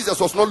that Jesus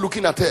was not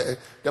looking at her.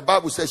 The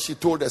Bible says she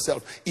told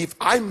herself, if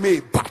I may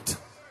but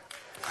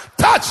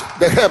touch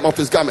the hem of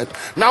his garment.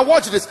 Now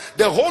watch this.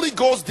 The Holy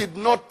Ghost did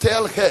not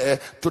tell her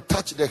to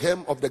touch the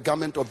hem of the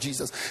garment of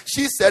Jesus.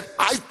 She said,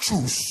 I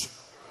choose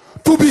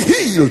to be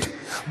healed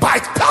by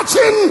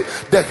touching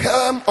the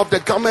hem of the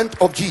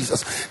garment of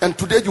Jesus. And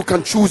today you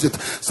can choose it.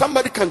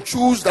 Somebody can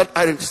choose that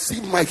I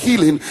receive my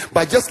healing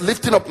by just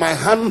lifting up my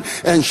hand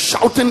and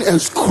shouting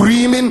and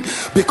screaming,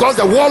 because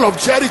the wall of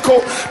Jericho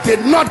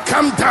did not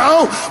come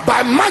down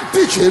by my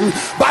teaching,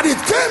 but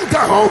it came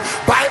down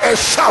by a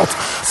shout.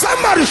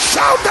 Somebody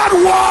shout that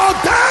wall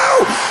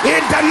down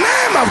in the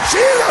name of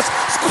Jesus.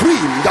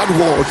 Scream that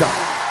wall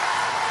down.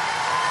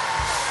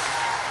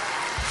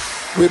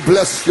 We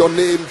bless your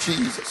name,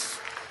 Jesus.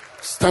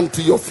 Stand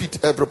to your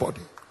feet,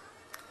 everybody.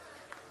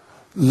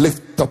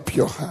 Lift up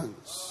your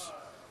hands.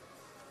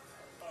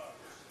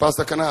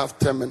 Pastor, can I have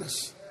 10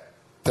 minutes?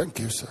 Thank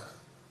you, sir.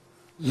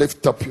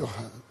 Lift up your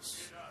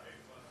hands.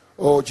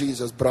 Oh,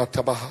 Jesus,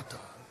 Brata Bahata.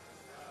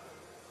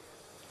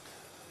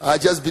 I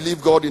just believe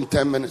God in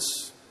 10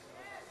 minutes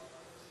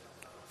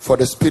for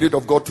the Spirit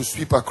of God to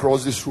sweep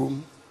across this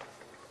room.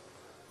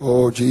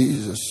 Oh,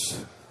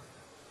 Jesus,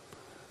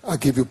 I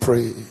give you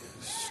praise.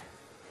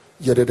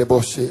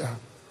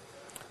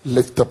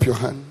 Lift up your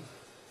hand.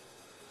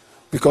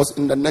 Because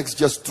in the next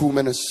just 2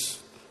 minutes,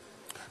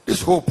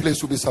 this whole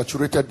place will be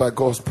saturated by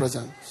God's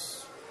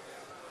presence.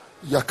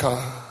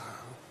 Yaka.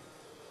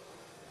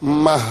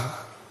 Ma.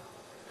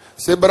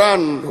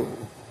 Sebrando.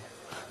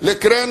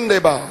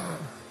 Lekrendeba.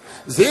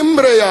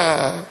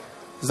 Zimbreya.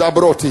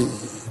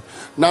 Zabroti.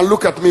 Now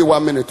look at me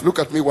 1 minute. Look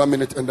at me 1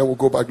 minute and then we'll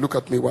go back. Look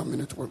at me 1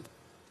 minute.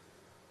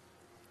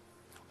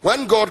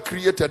 When God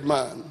created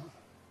man,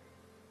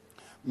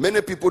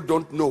 many people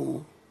don't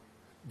know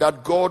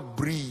that God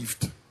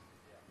breathed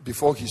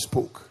before he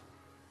spoke.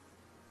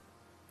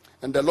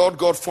 And the Lord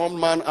God formed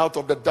man out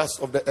of the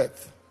dust of the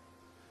earth.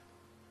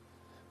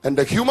 And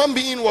the human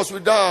being was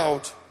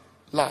without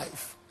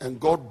life. And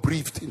God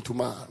breathed into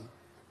man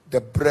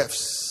the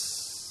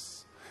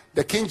breaths.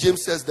 The King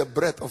James says the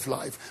breath of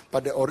life.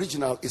 But the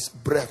original is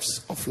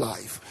breaths of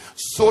life.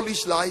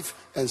 Soulish life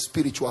and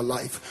spiritual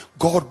life.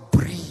 God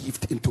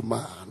breathed into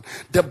man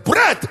the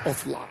breath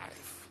of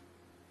life.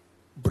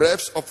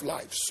 Breaths of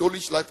life.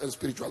 Soulish life and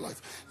spiritual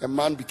life. And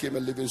man became a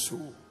living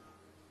soul.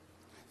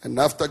 And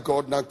after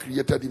God now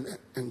created him,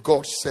 and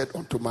God said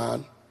unto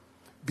man,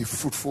 be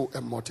fruitful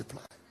and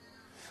multiply.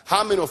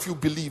 How many of you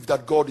believe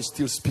that God is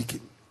still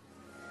speaking?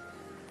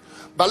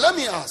 But let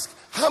me ask,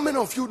 how many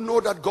of you know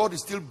that God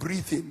is still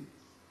breathing?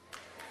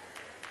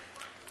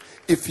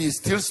 If he is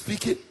still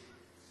speaking,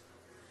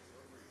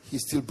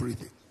 he's still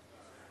breathing.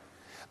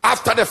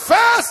 After the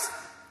first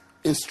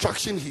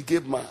instruction he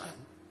gave man,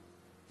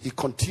 he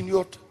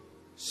continued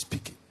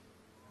speaking.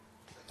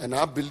 And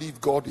I believe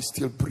God is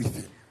still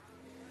breathing.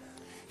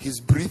 He's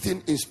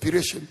breathing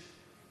inspiration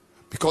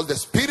because the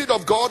Spirit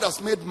of God has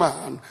made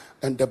man,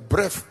 and the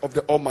breath of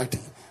the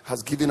Almighty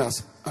has given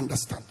us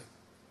understanding.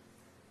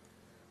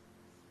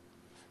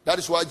 That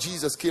is why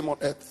Jesus came on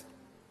earth.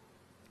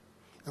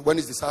 And when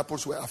his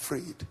disciples were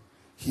afraid,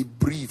 he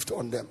breathed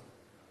on them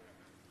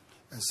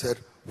and said,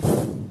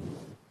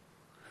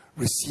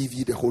 receive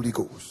ye the Holy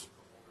Ghost.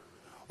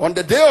 On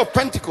the day of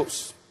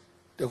Pentecost,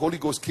 the Holy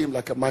Ghost came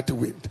like a mighty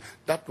wind.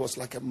 That was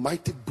like a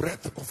mighty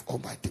breath of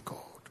Almighty God.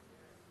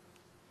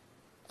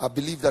 I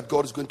believe that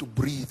God is going to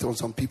breathe on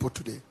some people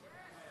today.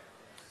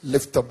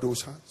 Lift up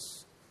those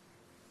hands.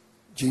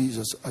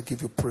 Jesus, I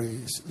give you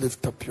praise.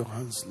 Lift up your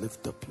hands.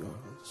 Lift up your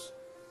hands.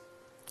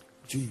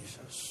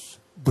 Jesus,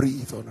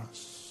 breathe on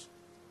us.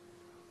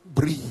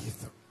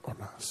 Breathe on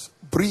us.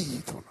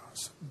 Breathe on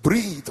us.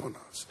 Breathe on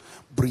us.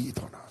 Breathe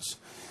on us.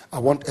 I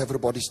want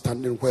everybody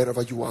standing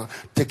wherever you are,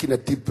 taking a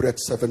deep breath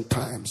 7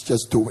 times.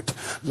 Just do it.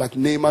 Like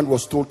Naaman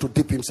was told to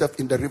dip himself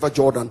in the river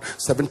Jordan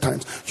 7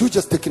 times. You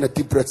just taking a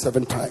deep breath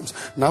 7 times.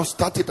 Now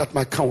start it at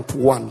my count.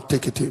 1,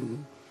 take it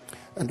in.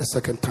 And the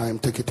second time,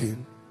 take it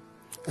in.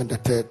 And the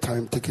third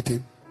time, take it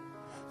in.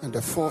 And the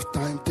 4th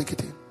time, take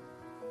it in.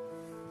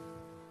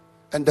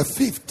 And the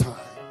 5th time,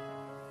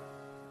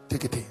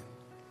 take it in.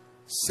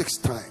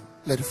 6th time,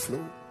 let it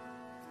flow.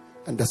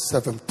 And the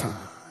 7th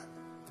time,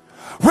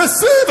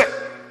 receive it.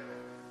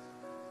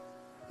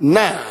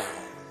 Now,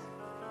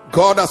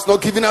 God has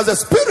not given us a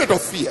spirit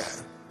of fear,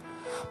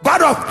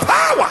 but of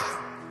power,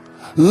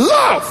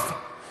 love,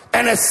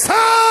 and a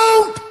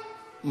sound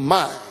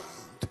mind.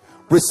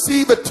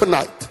 Receive it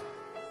tonight.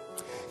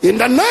 In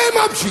the name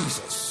of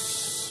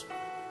Jesus.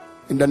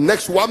 In the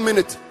next 1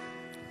 minute,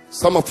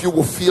 some of you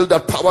will feel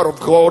that power of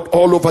God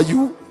all over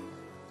you.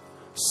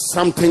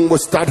 Something will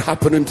start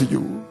happening to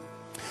you.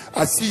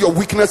 I see your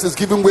weakness is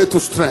giving way to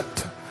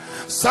strength.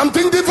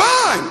 Something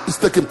divine is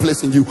taking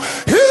place in you.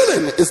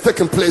 Healing is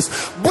taking place.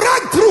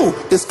 Breakthrough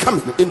is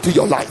coming into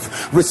your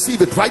life.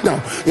 Receive it right now.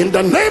 In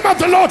the name of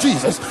the Lord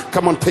Jesus.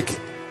 Come on, take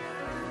it.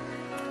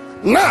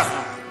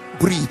 Now,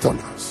 breathe on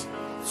us.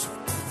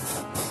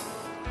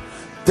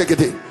 Take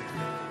it in.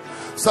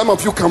 Some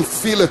of you can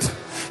feel it.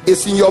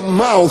 It's in your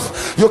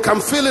mouth. You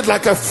can feel it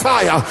like a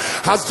fire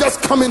has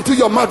just come into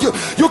your mouth.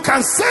 You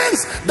can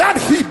sense that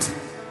heat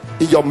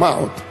in your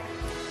mouth.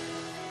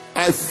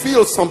 I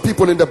feel some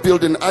people in the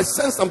building. I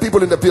sense some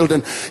people in the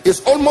building.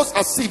 It's almost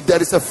as if there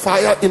is a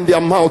fire in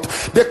their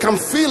mouth. They can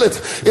feel it.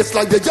 It's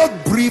like they just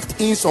breathed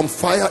in some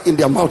fire in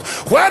their mouth.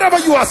 Wherever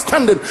you are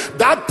standing,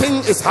 that thing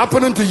is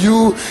happening to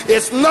you.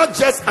 It's not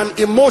just an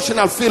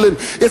emotional feeling.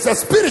 It's a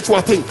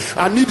spiritual thing.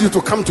 I need you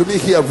to come to me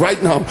here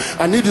right now.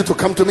 I need you to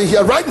come to me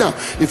here right now.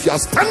 If you are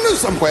standing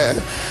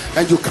somewhere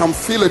and you can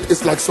feel it,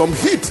 it's like some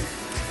heat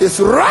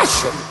is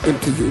rushing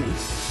into you.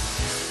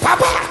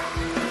 Papa!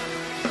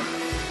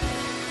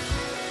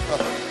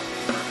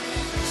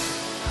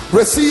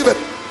 Receive it.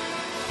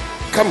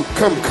 Come.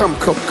 Come.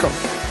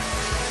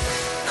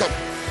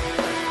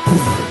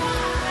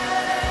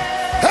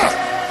 Ha!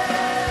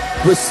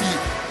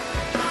 Receive.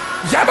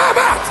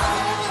 Yababat.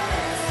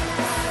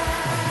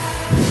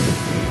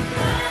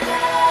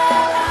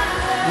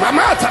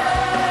 Mamata.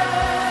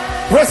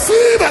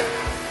 Receive it.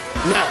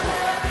 Now.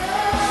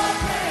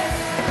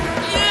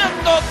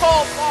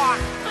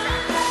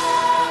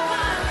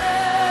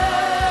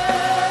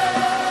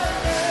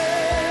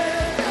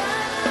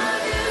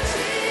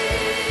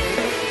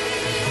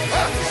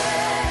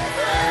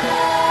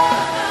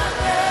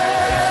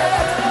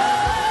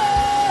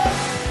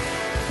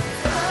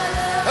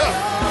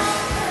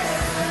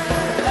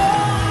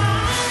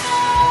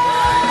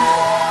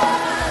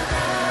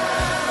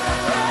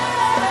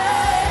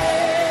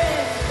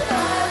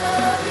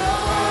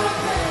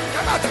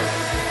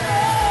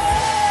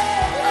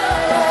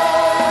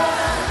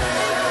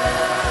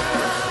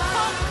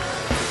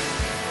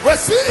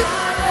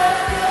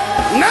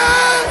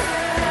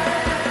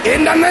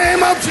 In the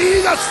name of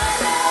Jesus.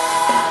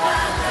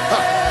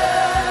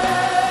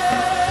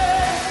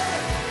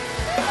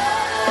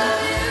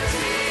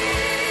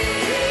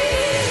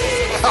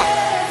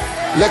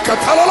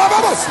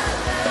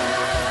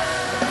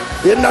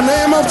 In the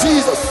name of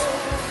Jesus.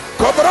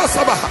 Kobra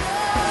Sabaha.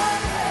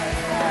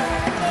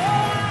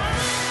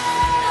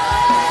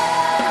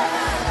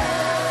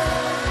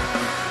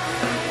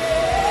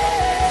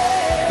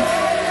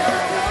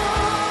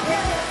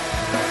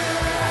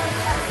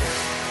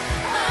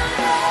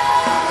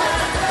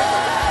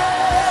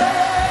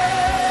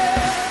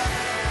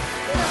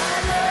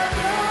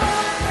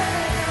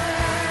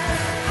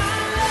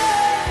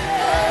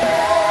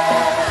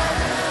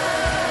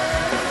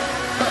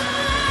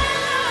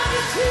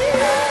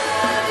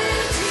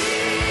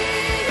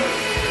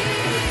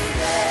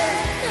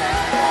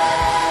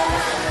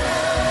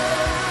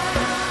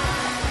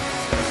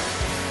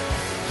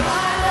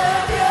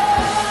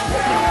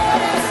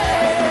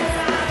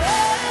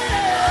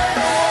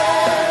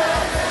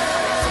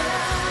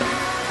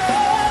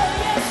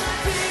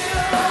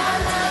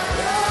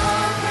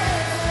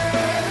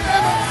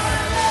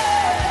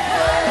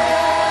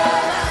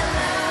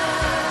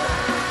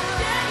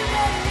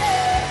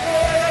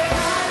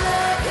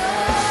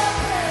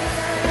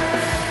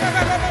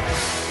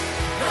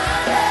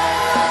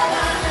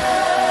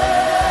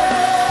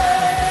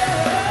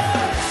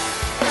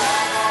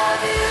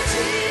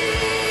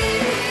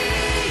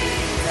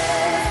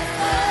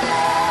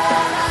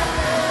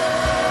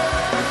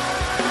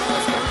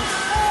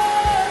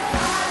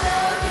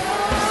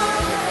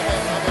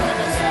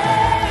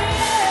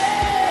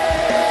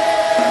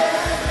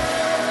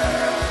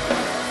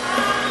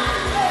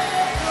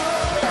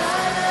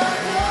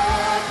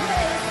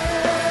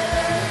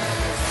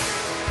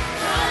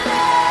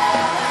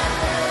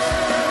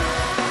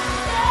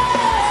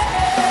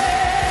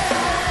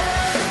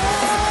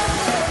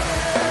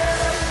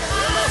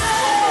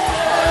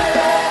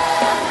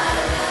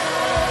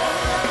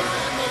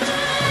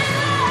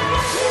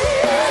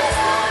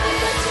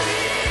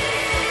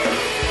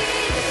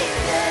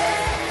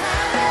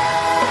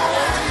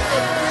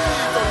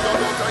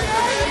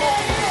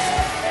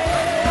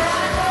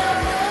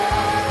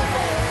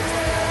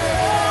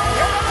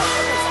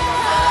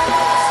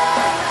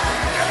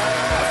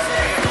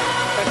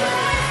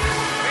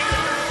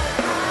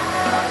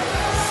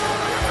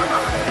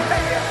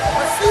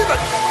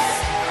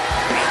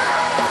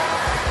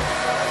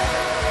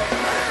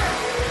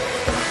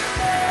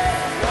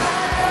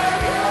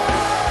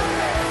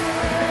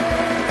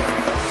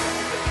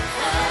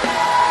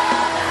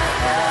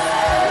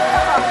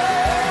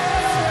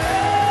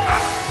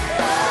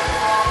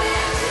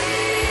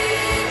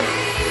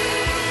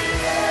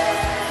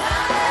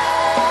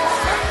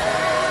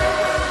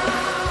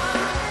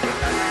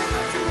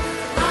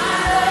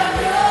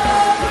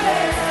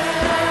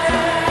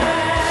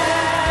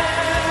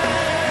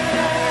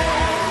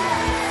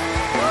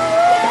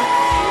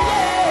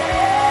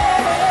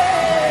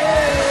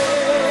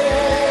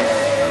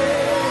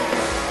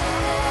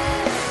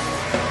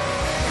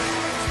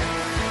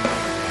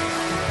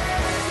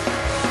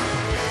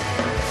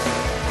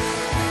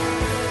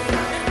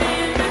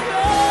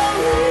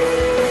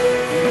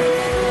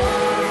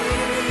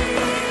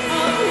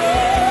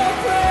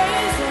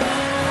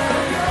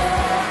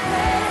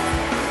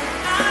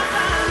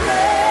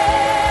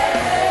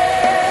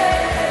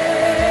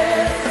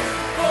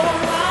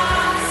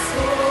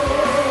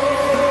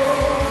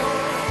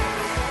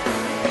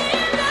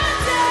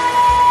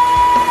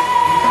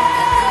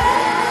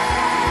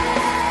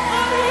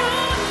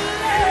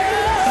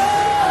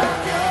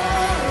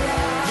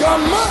 Your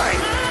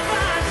mind,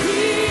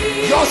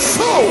 your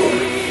soul,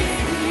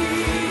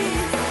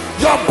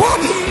 your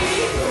body,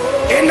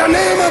 in the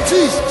name of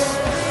Jesus,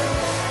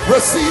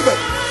 receive it.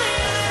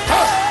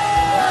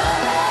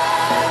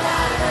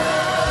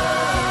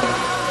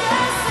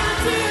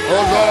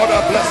 Oh Lord, I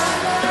bless you.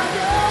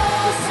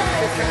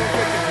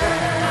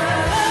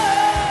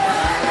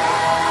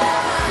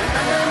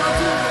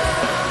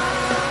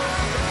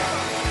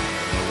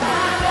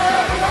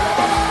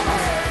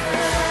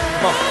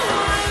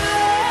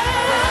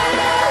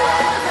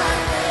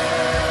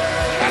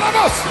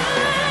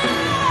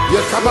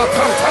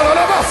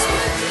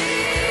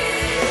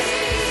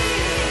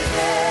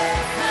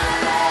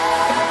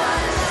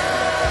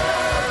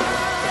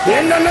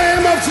 In the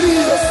name of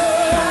Jesus.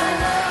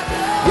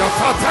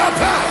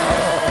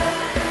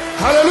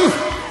 Hallelujah.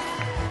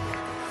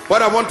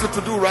 What I want you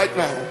to do right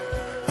now,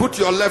 put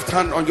your left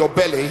hand on your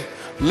belly,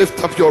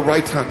 lift up your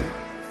right hand,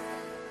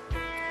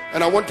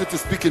 and I want you to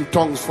speak in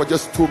tongues for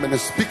just 2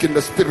 minutes. Speak in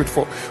the spirit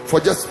for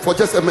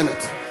just a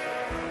minute.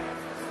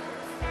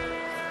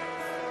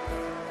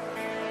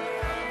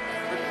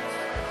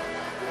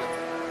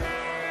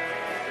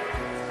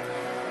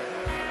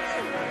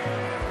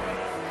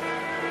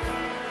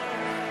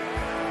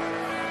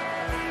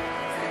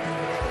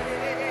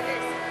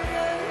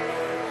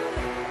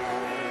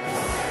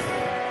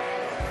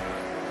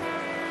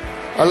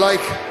 I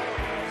like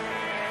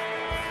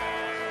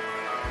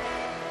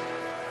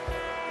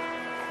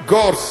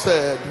God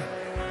said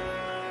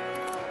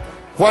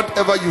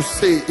Whatever you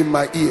say in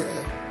my ear,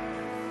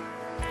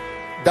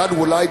 that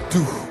will I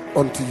do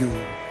unto you.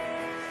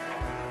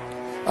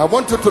 I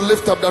want you to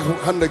lift up that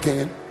hand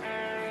again.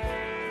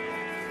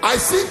 I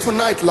see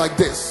tonight like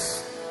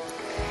this,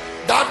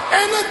 that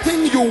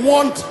anything you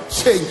want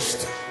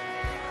changed,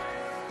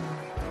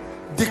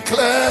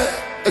 declare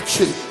a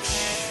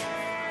change,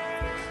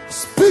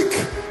 speak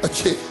a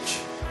change.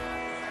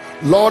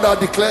 Lord, I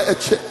declare a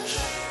change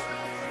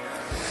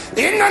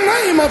in the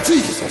name of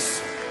Jesus.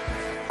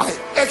 I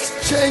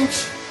exchange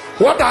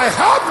what I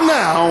have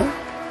now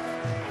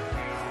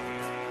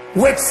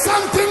with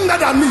something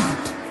that I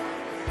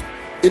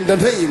need in the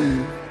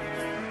name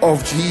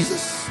of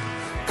Jesus.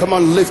 Come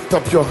on, lift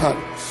up your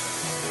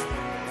hands.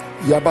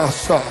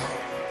 Yabasa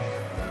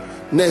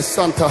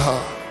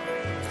Nesantaha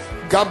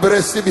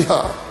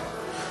Gabresibiha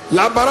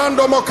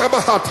Labarando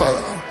Mokabahata.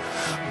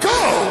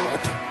 God,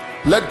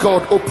 let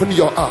God open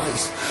your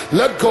eyes.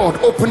 Let God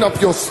open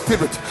up your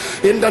spirit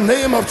in the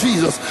name of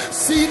Jesus.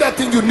 See that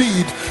thing you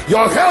need.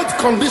 Your health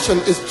condition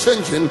is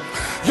changing.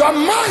 Your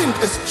mind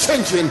is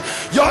changing.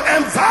 Your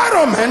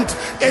environment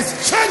is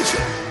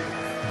changing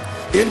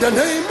in the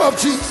name of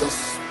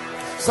Jesus.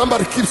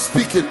 Somebody keep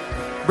speaking.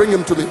 Bring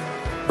him to me.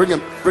 Bring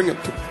him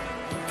to me.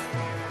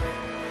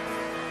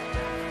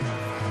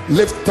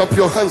 Lift up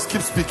your hands.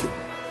 Keep speaking.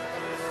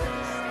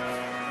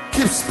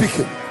 Keep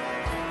speaking.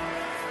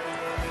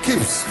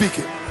 Keep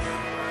speaking.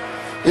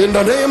 In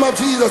the name of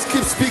Jesus,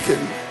 keep speaking.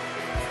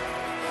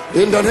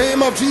 In the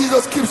name of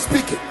Jesus, keep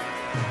speaking.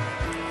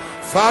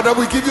 Father,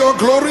 we give you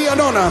glory and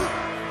honor.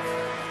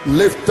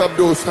 Lift up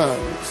those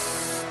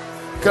hands.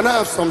 Can I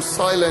have some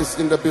silence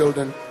in the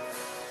building?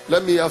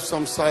 Let me have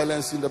some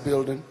silence in the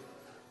building.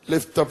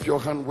 Lift up your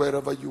hand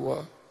wherever you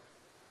are.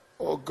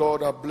 Oh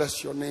God, I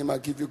bless your name. I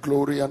give you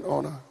glory and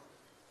honor.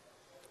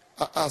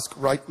 I ask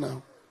right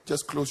now,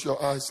 just close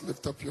your eyes,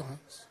 lift up your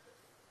hands.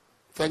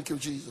 Thank you,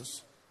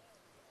 Jesus.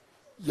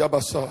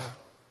 Yabasa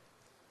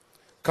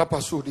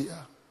Kapasudia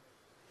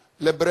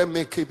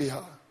Lebreme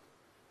Kibiha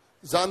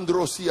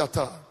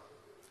Zandrosiata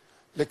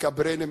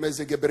Lekabrene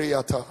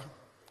Mezegebreata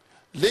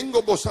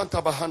Lingo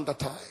Bosanta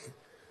Bahandatai.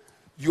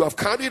 You have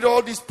carried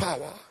all this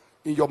power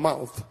in your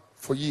mouth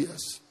for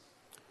years.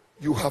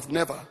 You have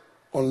never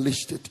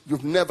unleashed it.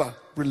 You've never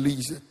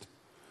released it.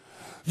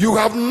 You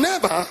have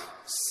never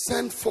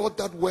sent forth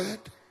that word.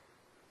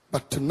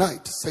 But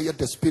tonight, saith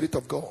the Spirit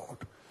of God,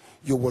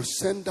 you will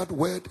send that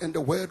word and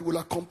the word will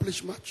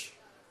accomplish much.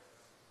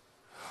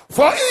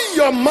 For in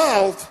your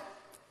mouth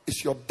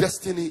is your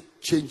destiny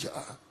changer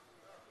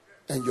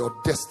and your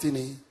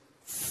destiny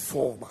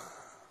former.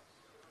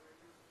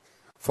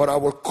 For I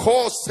will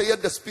cause,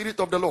 saith the Spirit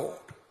of the Lord,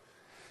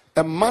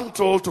 a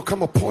mantle to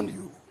come upon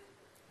you.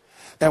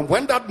 And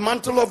when that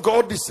mantle of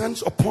God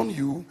descends upon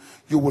you,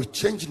 you will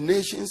change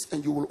nations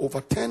and you will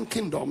overturn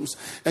kingdoms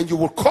and you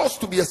will cause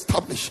to be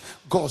established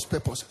God's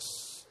purposes.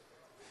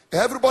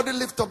 Everybody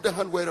lift up their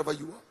hand wherever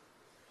you are.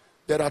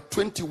 There are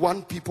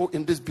 21 people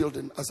in this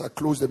building as I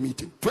close the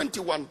meeting.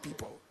 21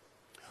 people.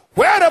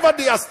 Wherever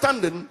they are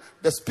standing,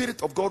 the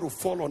Spirit of God will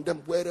fall on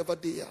them wherever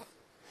they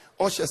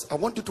are. Ushers, I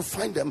want you to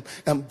find them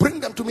and bring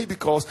them to me,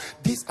 because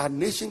these are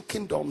nation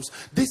kingdoms.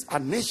 These are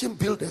nation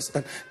builders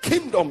and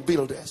kingdom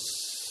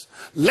builders.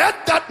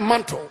 Let that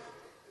mantle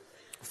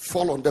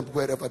fall on them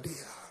wherever they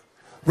are.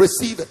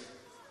 Receive it.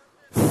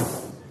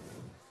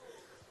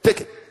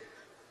 Take it.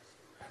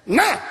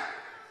 Now,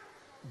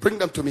 bring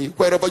them to me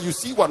wherever you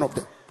see one of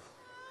them.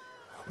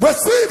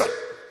 Receive it.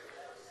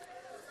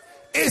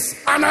 It's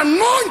an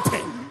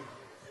anointing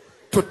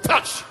to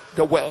touch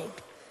the world.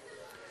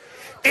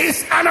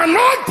 It's an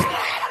anointing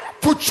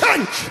to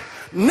change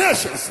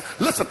nations.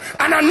 Listen,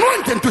 an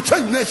anointing to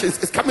change nations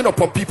is coming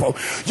upon people.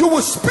 You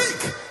will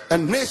speak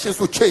and nations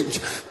will change.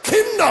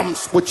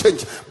 Kingdoms will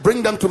change.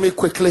 Bring them to me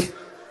quickly.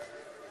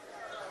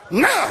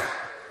 Now,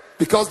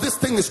 because this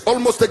thing is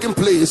almost taking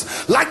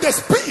place like the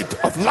speed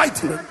of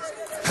lightning.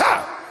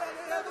 Ha!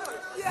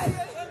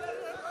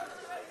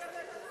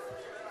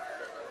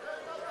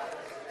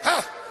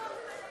 Ha!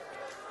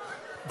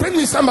 Bring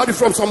me somebody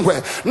from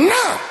somewhere.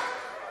 Now,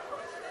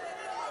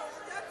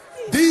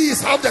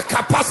 these have the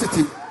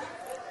capacity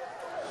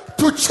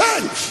to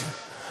change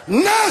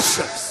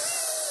nations.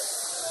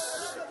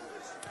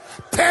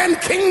 10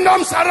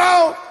 kingdoms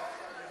around.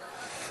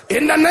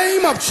 In the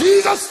name of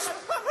Jesus,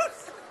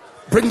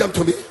 bring them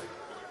to me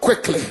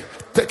quickly.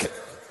 Take it.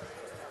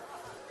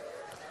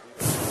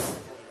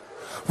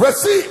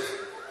 Receive.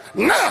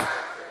 Now,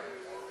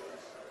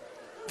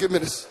 give me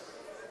this.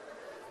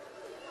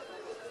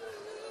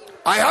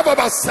 I have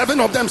about 7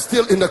 of them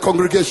still in the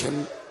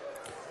congregation.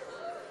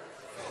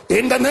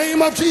 In the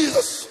name of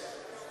Jesus,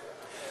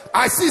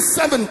 I see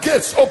 7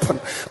 gates open.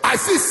 I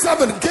see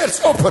 7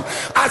 gates open.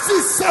 I see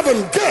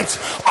 7 gates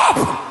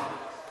open.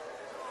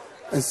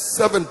 And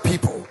 7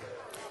 people.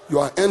 You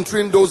are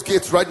entering those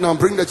gates right now.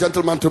 Bring the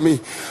gentleman to me.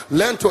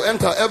 Learn to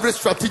enter every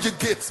strategic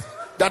gate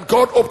that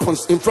God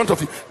opens in front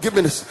of you. Give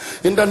me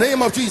this. In the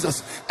name of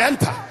Jesus,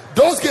 enter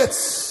those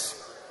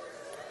gates.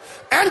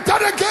 Enter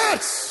the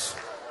gates.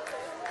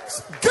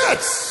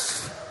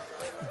 Gates.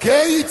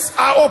 Gates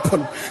are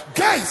open.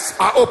 Gates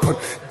are open.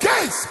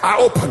 Gates are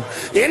open.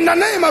 In the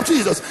name of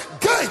Jesus.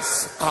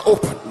 Gates are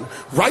open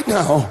right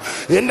now.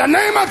 In the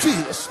name of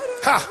Jesus.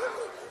 Ha.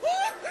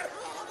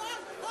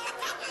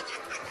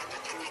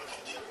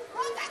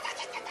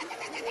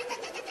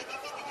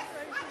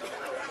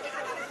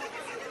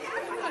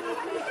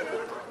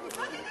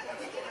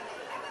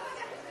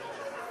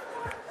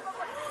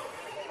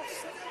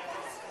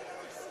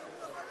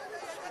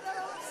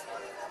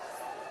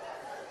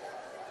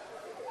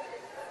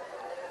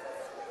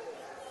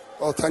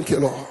 Oh, thank you,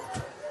 Lord.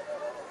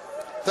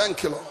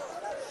 Thank you, Lord.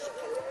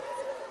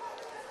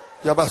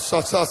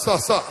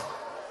 Yabasasa.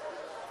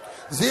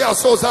 Zia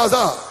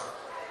sozaza.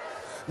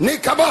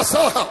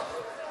 Nikabasa.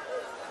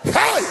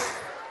 Hey!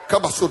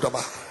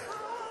 Kabasudaba.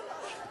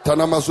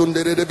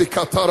 Tanamazundere de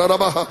Bicatara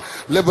Rabaha.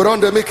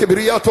 Lebron de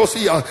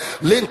Mikibriatosia.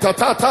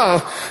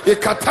 Lintatata.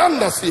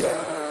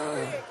 Ikatandasia.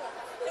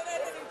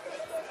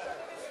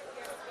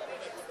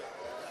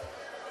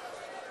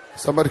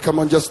 Somebody come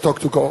on, just talk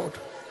to God.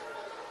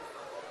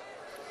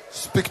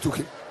 Speak to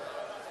him.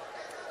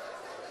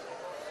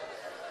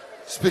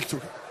 Speak to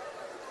him.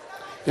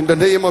 In the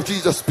name of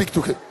Jesus, speak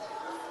to him.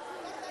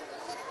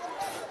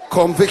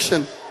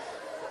 Conviction,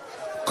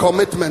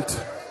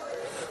 commitment,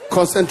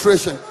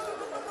 concentration.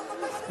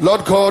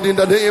 Lord God, in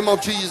the name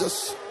of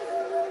Jesus.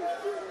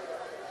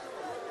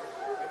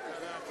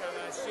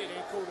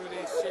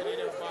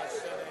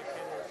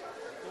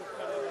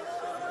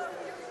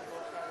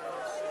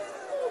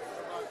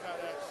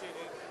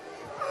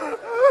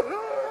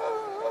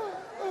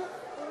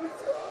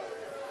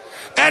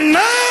 And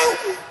now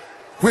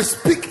we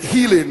speak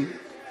healing.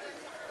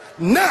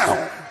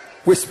 Now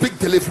we speak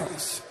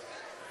deliverance.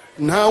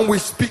 Now we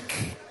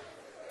speak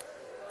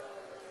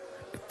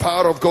the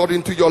power of God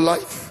into your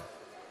life.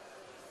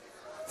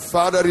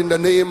 Father, in the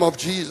name of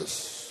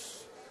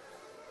Jesus,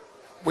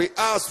 we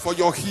ask for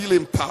your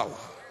healing power.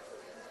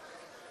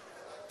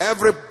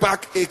 Every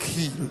backache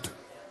healed.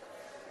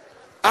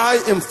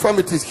 Eye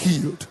infirmities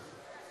healed.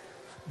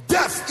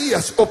 Deaf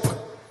ears open.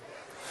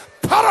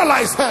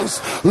 Paralyzed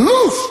hands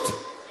loosed.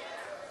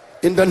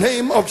 In the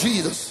name of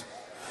Jesus,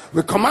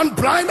 we command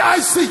blind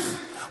eyes see,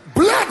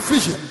 blood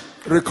vision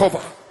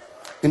recover.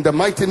 In the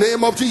mighty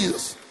name of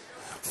Jesus.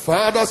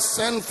 Father,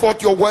 send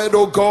forth your word,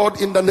 O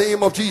God, in the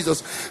name of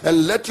Jesus,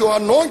 and let your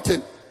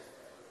anointing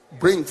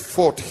bring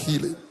forth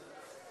healing,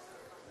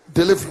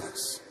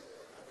 deliverance,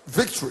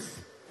 victory.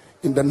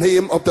 In the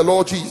name of the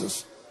Lord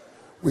Jesus,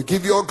 we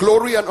give you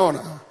glory and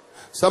honor.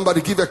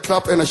 Somebody give a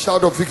clap and a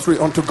shout of victory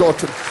unto God.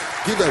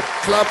 Give a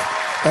clap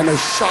and a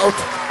shout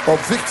of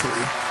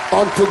victory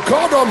unto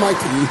God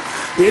Almighty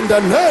in the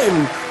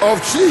name of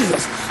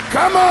Jesus.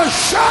 Come on,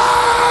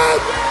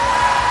 shout!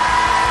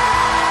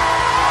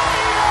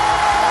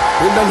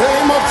 In the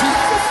name of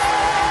Jesus.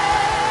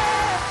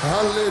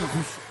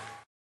 Hallelujah.